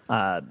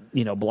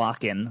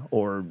 Blocking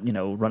or,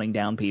 running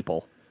down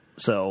people.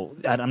 So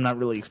I'm not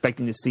really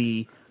expecting to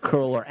see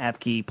Curl or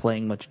Apke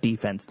playing much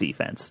defense,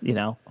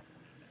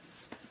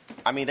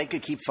 I mean, they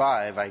could keep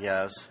 5, I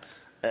guess.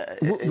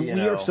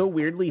 We are so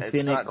weirdly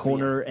thin at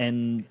corner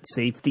and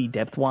safety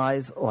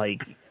depth-wise.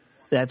 Like,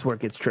 that's where it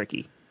gets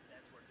tricky.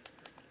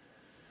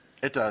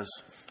 It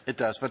does.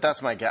 But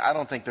that's my guess. I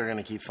don't think they're going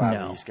to keep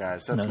 5 of these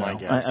guys. That's my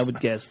guess. I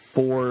would guess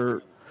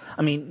 4...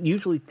 I mean,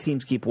 usually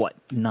teams keep,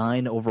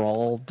 9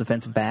 overall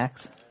defensive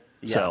backs?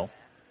 Yeah. So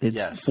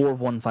it's 4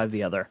 of one, 5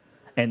 the other.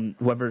 And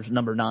whoever's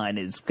number 9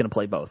 is going to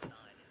play both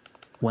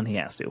when he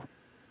has to.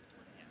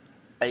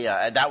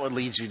 Yeah, that would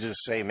lead you to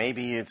say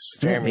maybe it's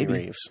Jeremy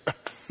Reeves.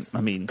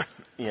 I mean,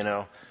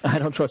 I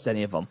don't trust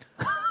any of them.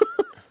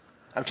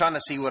 I'm trying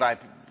to see when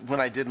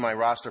I did my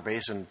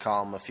rosterbation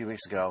column a few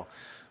weeks ago,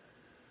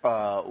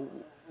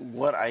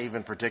 what I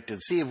even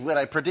predicted. See if what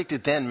I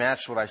predicted then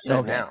matched what I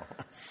said now.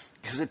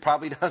 Because it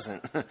probably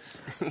doesn't.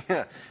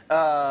 Yeah.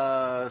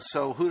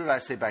 So who did I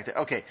say back there?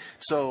 Okay.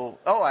 So,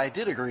 I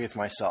did agree with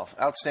myself.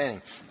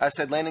 Outstanding. I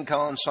said Landon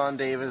Collins, Sean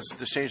Davis,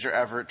 DeShazier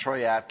Everett,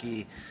 Troy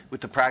Apke,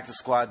 with the practice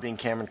squad being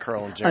Cameron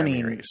Curl and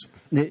Jeremy Reeves.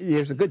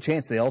 There's a good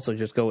chance they also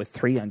just go with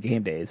 3 on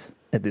game days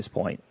at this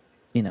point.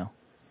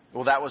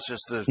 Well, that was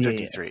just the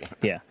 53.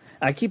 Yeah.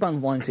 I keep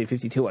on wanting to say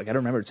 52. I got to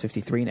remember it's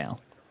 53 now.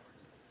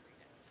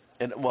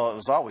 It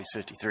was always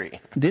 53.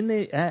 Didn't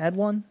they add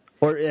one?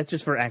 Or that's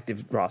just for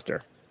active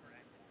roster?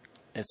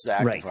 It's the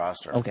active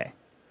roster. Okay.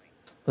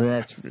 Well,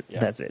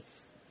 that's it.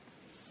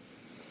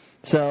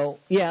 So,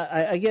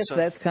 I guess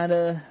that's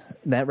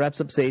that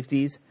wraps up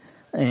safeties,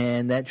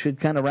 and that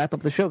should kind of wrap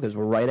up the show because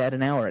we're right at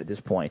an hour at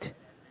this point,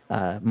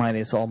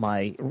 minus all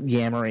my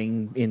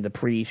yammering in the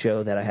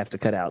pre-show that I have to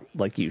cut out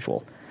like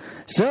usual.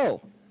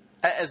 So...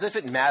 As if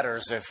it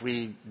matters if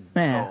we...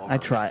 I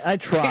try,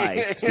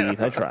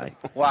 Steve. I try.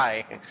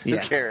 Why? Who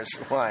cares?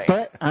 Why?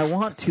 But I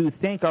want to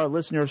thank our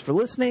listeners for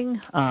listening.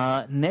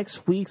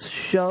 Next week's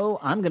show,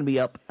 I'm going to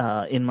be up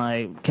in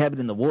my cabin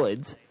in the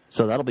woods,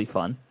 so that'll be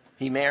fun.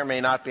 He may or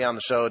may not be on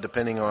the show,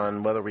 depending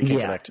on whether we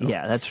can connect to him.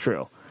 Yeah, that's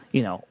true.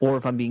 Or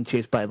if I'm being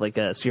chased by like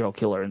a serial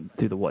killer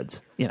through the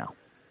woods,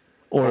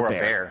 or a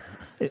bear.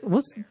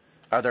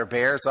 Are there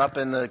bears up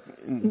in the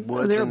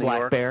woods in New York?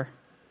 Black bear.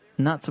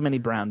 Not so many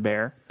brown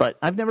bear, but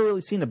I've never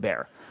really seen a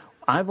bear.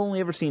 I've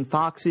only ever seen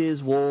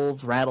foxes,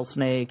 wolves,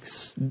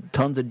 rattlesnakes,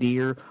 tons of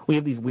deer. We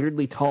have these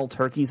weirdly tall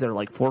turkeys that are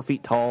like 4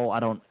 feet tall. I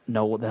don't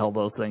know what the hell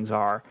those things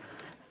are.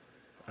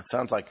 It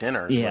sounds like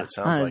dinner is what it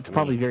sounds like it's to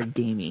probably me. very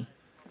gamey,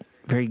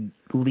 very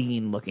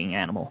lean-looking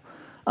animal.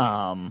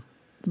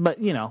 But,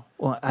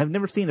 I've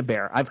never seen a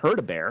bear. I've heard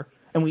a bear,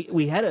 and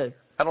we had a...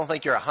 I don't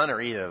think you're a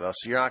hunter either, though,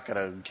 so you're not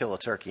going to kill a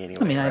turkey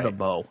anyway. I mean, I have a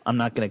bow. I'm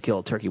not going to kill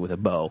a turkey with a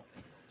bow.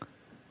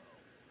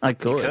 I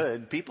could. You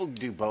could. People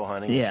do bow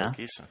hunting with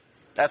turkeys.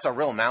 That's a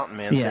real mountain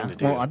man thing to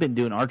do. Well, I've been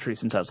doing archery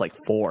since I was like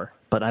 4,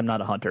 but I'm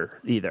not a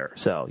hunter either,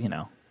 so,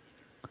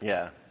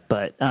 Yeah.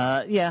 But,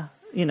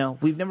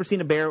 we've never seen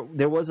a bear.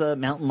 There was a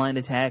mountain lion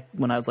attack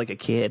when I was like a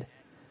kid,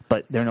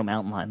 but there are no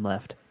mountain lion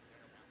left.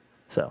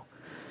 So,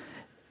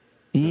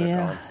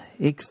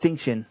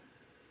 extinction,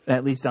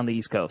 at least on the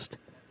East Coast.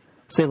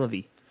 C'est la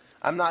vie.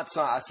 I'm not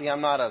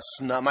a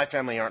snob. My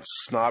family aren't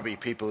snobby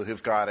people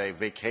who've got a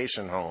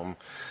vacation home,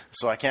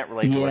 so I can't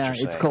relate to what you're saying.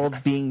 Yeah, it's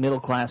called being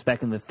middle class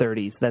back in the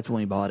 30s. That's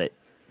when we bought it.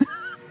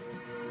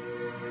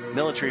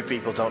 Military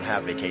people don't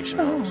have vacation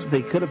homes.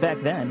 They could have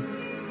back then.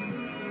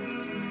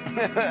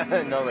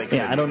 No, they couldn't.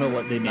 Yeah, I don't know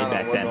what they made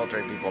back then. What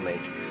military people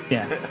make.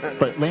 Yeah,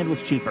 but land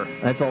was cheaper.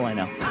 That's all I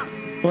know.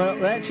 Well,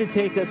 that should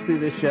take us through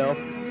this show.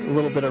 A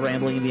little bit of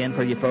rambling in the end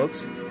for you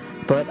folks.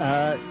 But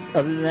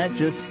other than that,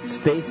 just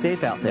stay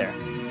safe out there.